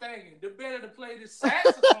like, thinking, the better to play the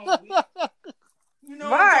saxophone with. You know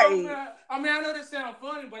what I'm talking about? I mean, I know that sounds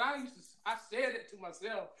funny, but I said it to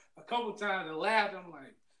myself a couple times and laughed. I'm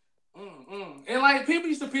like, And like people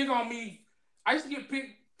used to pick on me. I used to get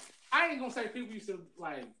picked. I ain't gonna say people used to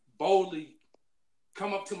like boldly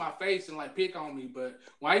come up to my face and like pick on me, but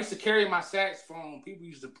when I used to carry my saxophone, people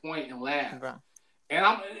used to point and laugh. Okay.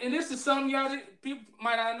 And this is something y'all people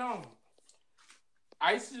might not know.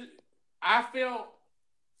 I felt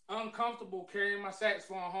uncomfortable carrying my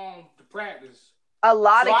saxophone home to practice. A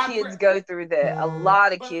lot of kids go through that. A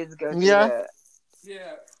lot of kids go through that.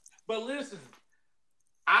 Yeah. But listen,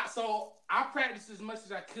 I practiced as much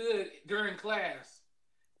as I could during class.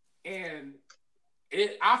 And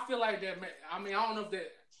I feel like that, I mean, I don't know if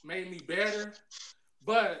that made me better,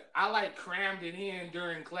 but I like crammed it in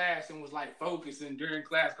during class and was like focusing during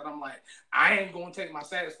class because I'm like, I ain't going to take my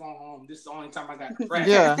saxophone home. This is the only time I got to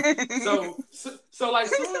practice. Yeah. So like,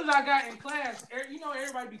 soon as I got in class, you know,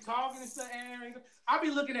 everybody be talking and stuff. And I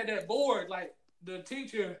be looking at that board, like the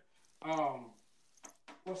teacher,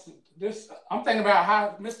 what's this? I'm thinking about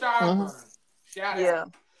how Mr. Osborne, shout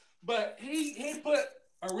out. But he put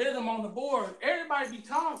a rhythm on the board. Everybody be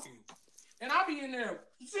talking. And I be in there.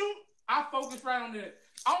 I focus right on that.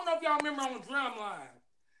 I don't know if y'all remember on the drum line.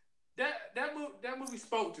 That movie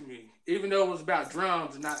spoke to me, even though it was about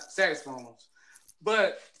drums and not saxophones.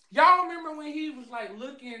 But y'all remember when he was like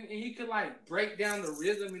looking and he could like break down the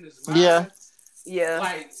rhythm in his mind? Yeah.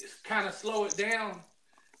 Like kind of slow it down.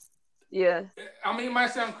 Yeah. I mean, it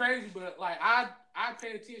might sound crazy, but like I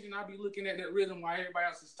pay attention. I be looking at that rhythm while everybody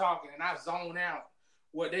else is talking, and I zone out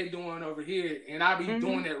what they doing over here, and I be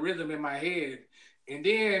doing that rhythm in my head. And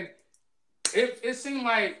then it seemed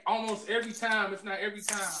like almost every time, if not every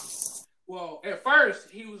time. Well, at first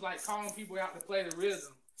he was like calling people out to play the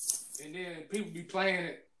rhythm, and then people be playing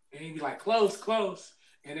it, and he'd be like close, close.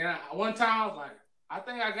 And then one time I was like, I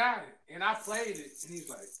think I got it, and I played it, and he's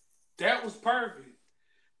like, that was perfect.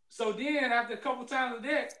 So then after a couple times of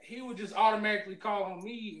that, he would just automatically call on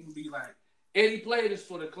me and be like, Eddie, play this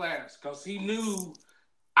for the class, because he knew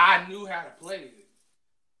I knew how to play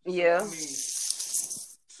it.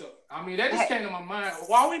 So, I mean, that just came to my mind.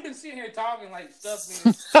 While we've been sitting here talking, like, stuff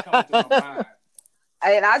been coming to my mind.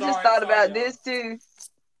 And I just thought about this, too.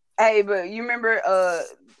 Hey, but you remember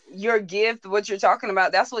your gift, what you're talking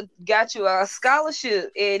about, that's what got you a scholarship,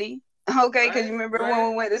 Eddie. Okay, because you remember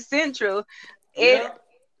when we went to Central.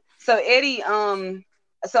 So Eddie,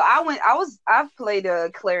 I've played a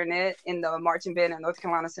clarinet in the marching band at North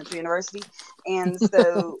Carolina Central University. And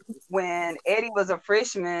so when Eddie was a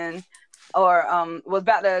freshman or was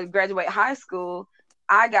about to graduate high school,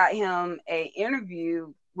 I got him an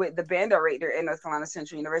interview with the band director at North Carolina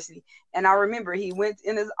Central University. And I remember he went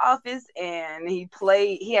in his office and he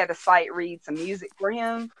had the sight read some music for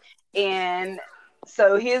him. And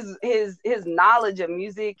so his knowledge of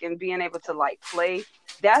music and being able to like play,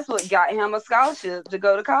 that's what got him a scholarship to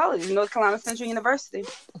go to college, North Carolina Central University.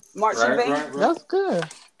 Marching band. Right. That's good.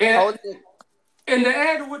 And to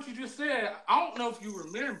add to what you just said, I don't know if you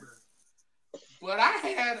remember, but I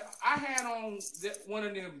had on one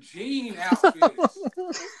of them jean outfits.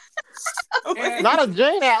 Not a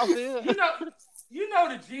jean outfit. You know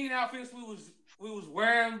the jean outfits we was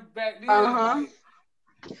wearing back then. Like,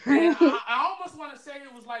 and I almost want to say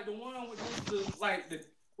it was like the one with the like the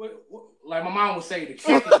like my mom would say the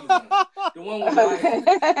Kenny one. The one with like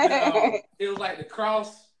it was like the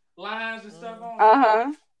cross lines and stuff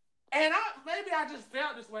on. And maybe I just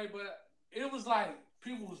felt this way, but it was like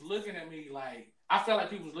people was looking at me like I felt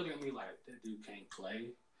like people was looking at me like that dude can't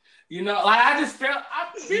play. You know, like I just felt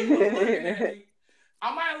people was looking at me.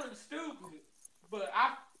 I might look stupid, but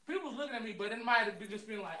people was looking at me, but it might have just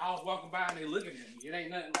been like I was walking by and they looking at me. It ain't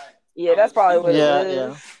nothing like that's probably what it is.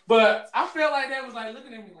 Yeah. But I felt like that was like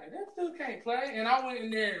looking at me like that dude can't play, and I went in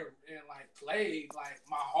there and like played like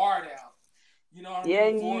my heart out. You know what I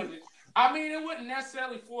mean? I mean, it wasn't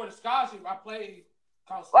necessarily for the scholarship. I played.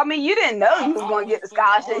 I mean, you didn't know you was going to get the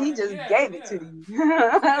scholarship. He just gave it to you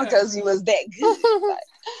because you was that good.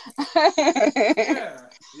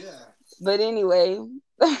 But anyway,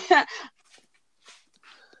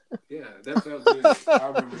 Yeah, that felt good. I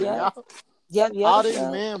remember yeah, that. Y'all, yep, all yep, these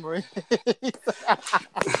yep. memories.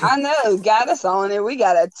 I know, got us on it. We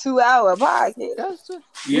got a 2-hour podcast. That's true.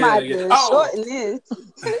 Yeah, Might yeah. have to Oh, shorten this.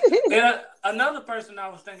 and another person I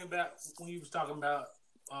was thinking about when you was talking about,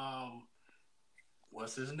 um,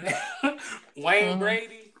 what's his name? Wayne Hmm.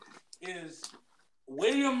 Brady is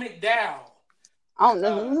William McDowell, I don't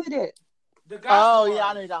know uh, who that. the Oh gospel yeah,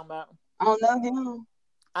 I know you're artist. talking about. I don't know him.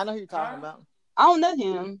 I know who you're talking Huh? about. I don't know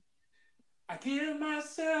him. I give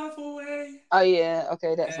myself away. Oh yeah,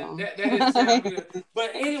 okay, that And song. that didn't sound good.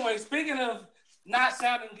 But anyway, speaking of not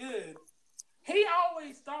sounding good, he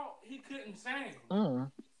always thought he couldn't sing.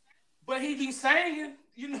 Mm. But he be singing.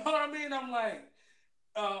 You know what I mean? I'm like,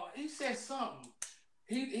 he said something.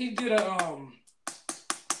 He did a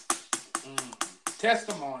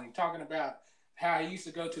testimony talking about how he used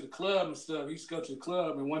to go to the club and stuff. He used to go to the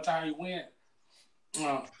club, and one time he went.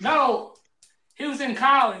 No, he was in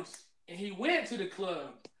college and he went to the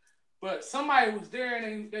club, but somebody was there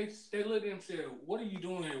and they looked at him and said, "What are you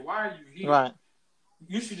doing here? Why are you here? Right.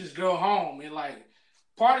 You should just go home." And like,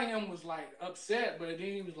 part of him was like upset, but then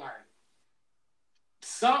he was like,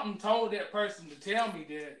 something told that person to tell me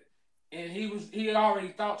that, and he already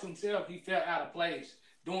thought to himself he felt out of place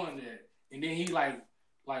doing that, and then he like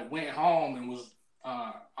went home and was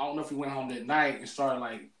I don't know if he went home that night and started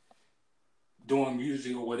like doing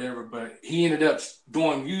music or whatever, but he ended up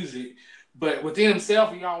doing music. But within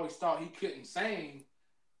himself, he always thought he couldn't sing,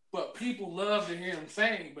 but people love to hear him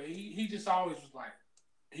sing. But he just always was like,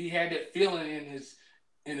 he had that feeling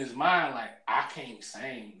in his mind like, I can't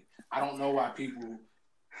sing. I don't know why people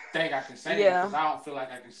think I can sing Yeah, because I don't feel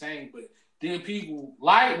like I can sing. But then people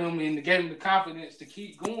liked him and gave him the confidence to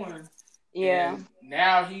keep going, yeah. and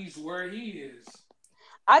now he's where he is.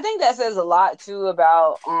 I think that says a lot too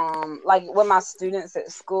about like with my students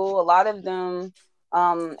at school. A lot of them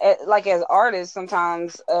like as artists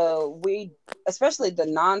sometimes we, especially the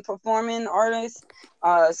non-performing artists,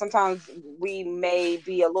 sometimes we may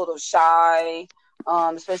be a little shy,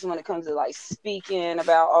 especially when it comes to like speaking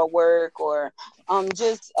about our work, or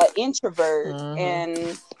just an introvert. Hmm.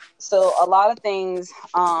 And so a lot of things,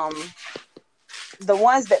 the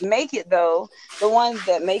ones that make it though, the ones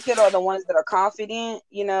that make it are the ones that are confident,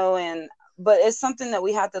 and but it's something that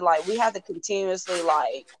we have to continuously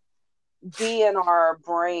like be in our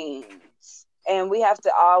brains, and we have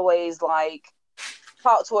to always like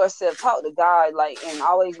talk to ourselves, talk to God, like, and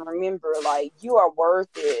always remember like you are worth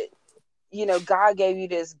it. God gave you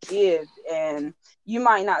this gift, and you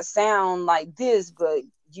might not sound like this, but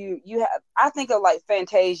you have, I think of like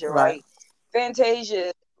Fantasia, Right. right?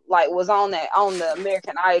 Fantasia like was on the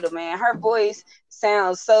American Idol, man. Her voice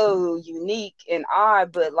sounds so unique and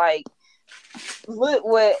odd, but like look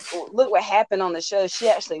what happened on the show. She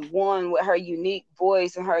actually won with her unique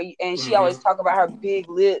voice, and she always Mm-hmm. talk about her big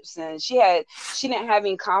lips, and she didn't have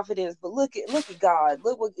any confidence, but look at God,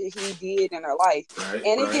 look what he did in her life. Right,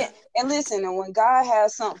 And it right. didn't, and listen, and when God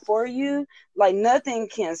has something for you, like nothing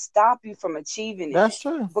can stop you from achieving it. That's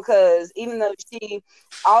true. Because even though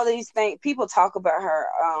all these things, people talk about her,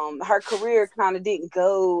 her career kind of didn't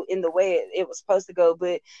go in the way it was supposed to go,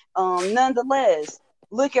 but nonetheless,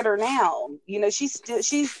 look at her now. She's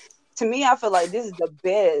to me, I feel like this is the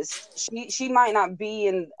best. She might not be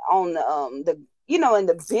in on the in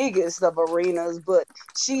the biggest of arenas, but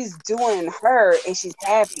she's doing her and she's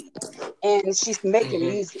happy and she's making Mm-hmm.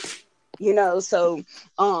 music. So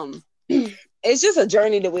it's just a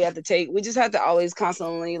journey that we have to take. We just have to always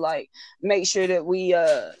constantly like make sure that we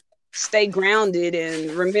stay grounded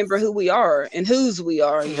and remember who we are and whose we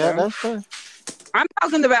are. Yeah, that's true. I'm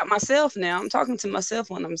talking about myself now. I'm talking to myself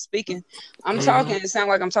when I'm speaking. I'm Mm-hmm. talking. It sounds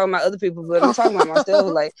like I'm talking about other people, but I'm talking about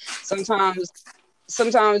myself. Like sometimes,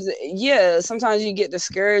 yeah. Sometimes you get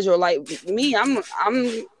discouraged, or like me. I'm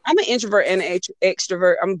an introvert and an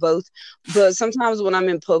extrovert. I'm both. But sometimes when I'm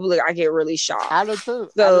in public, I get really shy. I do too.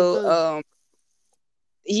 I do So too.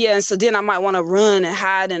 yeah. So then I might want to run and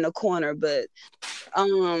hide in a corner, but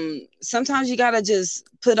sometimes you gotta just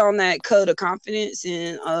put on that coat of confidence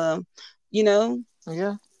and you know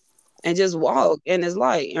Yeah. and just walk in his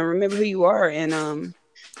light and remember who you are. And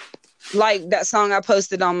like that song I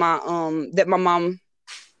posted on my that my mom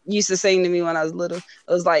used to sing to me when I was little. It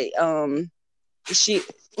was like she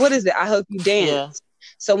what is it? I hope you Yeah. dance.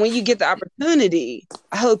 So when you get the opportunity,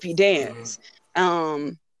 I hope you Mm-hmm. dance.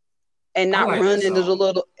 And I not like that run into song. the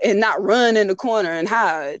little and not run in the corner and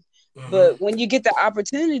hide. Mm-hmm. But when you get the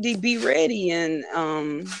opportunity, be ready and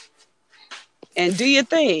and do your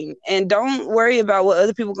thing, and don't worry about what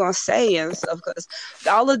other people gonna say and stuff, because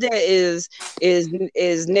all of that is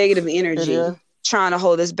negative energy trying to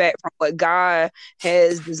hold us back from what God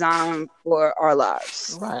has designed for our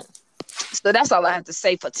lives. Right. So that's all I have to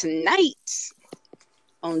say for tonight.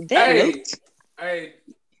 On that note, hey,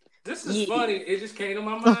 this is funny. It just came to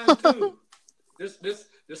my mind too.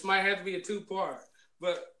 This might have to be a 2-part,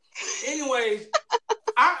 but anyways,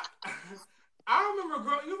 I remember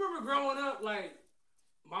growing up, like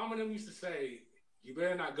Mom and them used to say, "You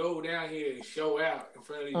better not go down here and show out in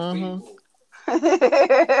front of these people."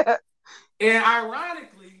 And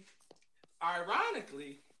ironically,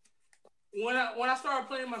 when I started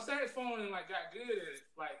playing my saxophone and like got good at it,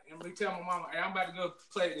 like, and we tell my mama, "Hey, I'm about to go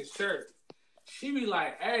play at this church," she be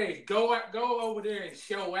like, "Hey, go over there and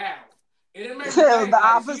show out." And it makes the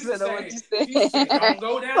opposite of what you said. She said, "Don't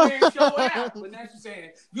go down there and show out," but now she's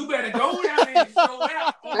saying, "You better go down there and show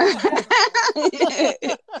out." Like,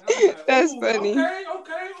 that's funny. Okay,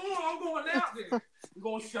 I'm going out there. We're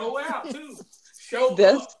gonna show out too. Show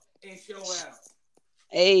up and show out.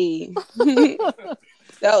 Hey,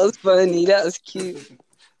 that was funny. That was cute.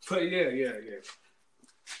 But yeah.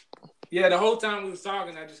 The whole time we was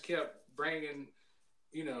talking, I just kept bringing,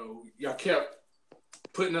 y'all kept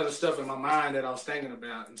putting other stuff in my mind that I was thinking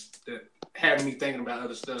about, and that having me thinking about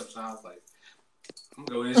other stuff. So I was like, I'm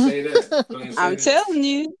going to go ahead and say that. I'm telling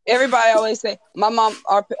you, everybody always say, my mom,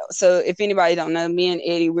 so if anybody don't know, me and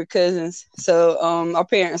Eddie, we're cousins. So our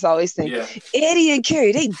parents always say, Eddie and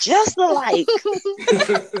Carrie, they just alike.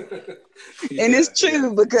 And it's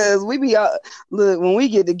true because we be look, when we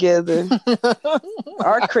get together,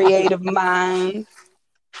 our creative minds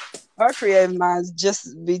just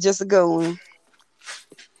a good one.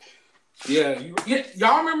 Yeah,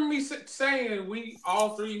 y'all remember me saying we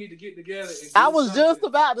all three need to get together and do I was just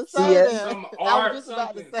about to say that. Some art,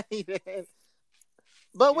 about to say that.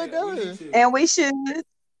 But we do. And we should.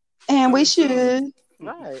 And we should.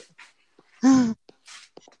 Right.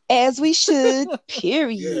 As we should,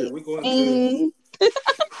 period. Yeah, we're going to.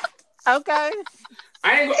 Okay.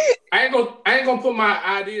 I ain't gonna put my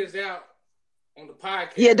ideas out on the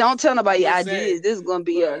podcast. Yeah, don't tell nobody your ideas. This is gonna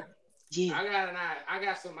be I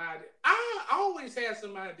got some ideas. I always have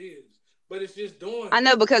some ideas, but it's just doing. I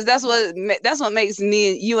know, because that's what makes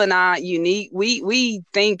you and I unique. We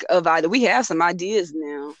think of ideas. We have some ideas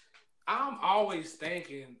now. I'm always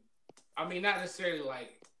thinking. I mean, not necessarily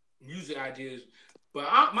like music ideas,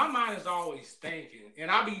 but my mind is always thinking, and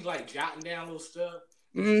I'll be like jotting down little stuff.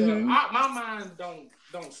 Mm-hmm. My mind don't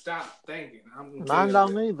stop thinking. Mine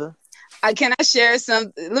don't either. Can I share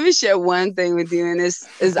something? Let me share one thing with you, and this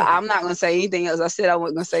is I'm not gonna say anything else. I said I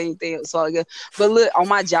wasn't gonna say anything else while ago. But look, on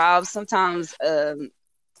my job, sometimes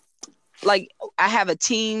like I have a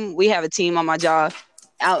team. We have a team on my job.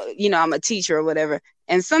 I'm a teacher or whatever.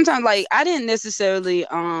 And sometimes, like, I didn't necessarily.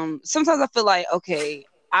 Sometimes I feel like, okay,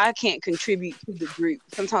 I can't contribute to the group.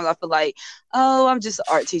 Sometimes I feel like, oh, I'm just an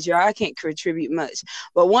art teacher. I can't contribute much.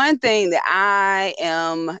 But one thing that I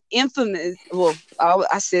am infamous, well,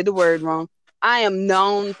 I said the word wrong. I am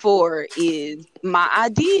known for is my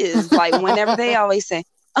ideas. Like whenever they always say,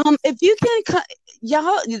 if you can,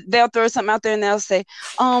 y'all, they'll throw something out there and they'll say,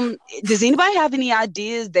 does anybody have any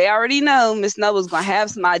ideas? They already know Miss Nova's going to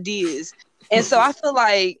have some ideas. And so I feel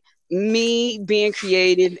like me being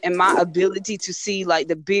creative and my ability to see like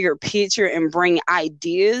the bigger picture and bring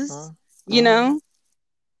ideas,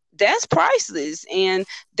 that's priceless. And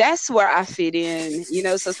that's where I fit in,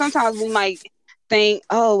 so sometimes we might think,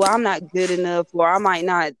 oh, well, I'm not good enough, or I might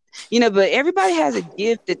not, but everybody has a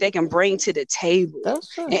gift that they can bring to the table.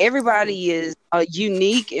 That's true. And everybody is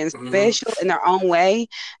unique and special in their own way,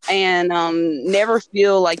 and never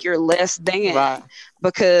feel like you're less than, right.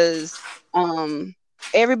 Because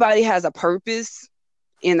everybody has a purpose,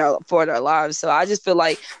 for their lives. So I just feel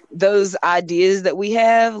like those ideas that we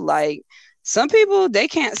have, like some people, they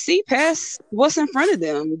can't see past what's in front of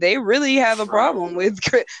them. They really have a problem with.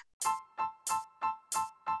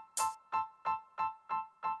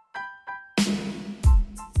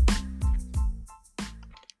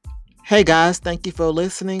 Hey guys, thank you for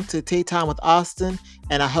listening to Tea Time with Austin,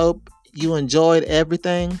 and I hope you enjoyed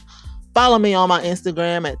everything. Follow me on my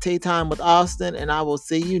Instagram at Tea Time with Austin, and I will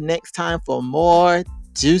see you next time for more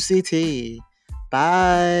juicy tea.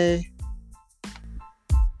 Bye.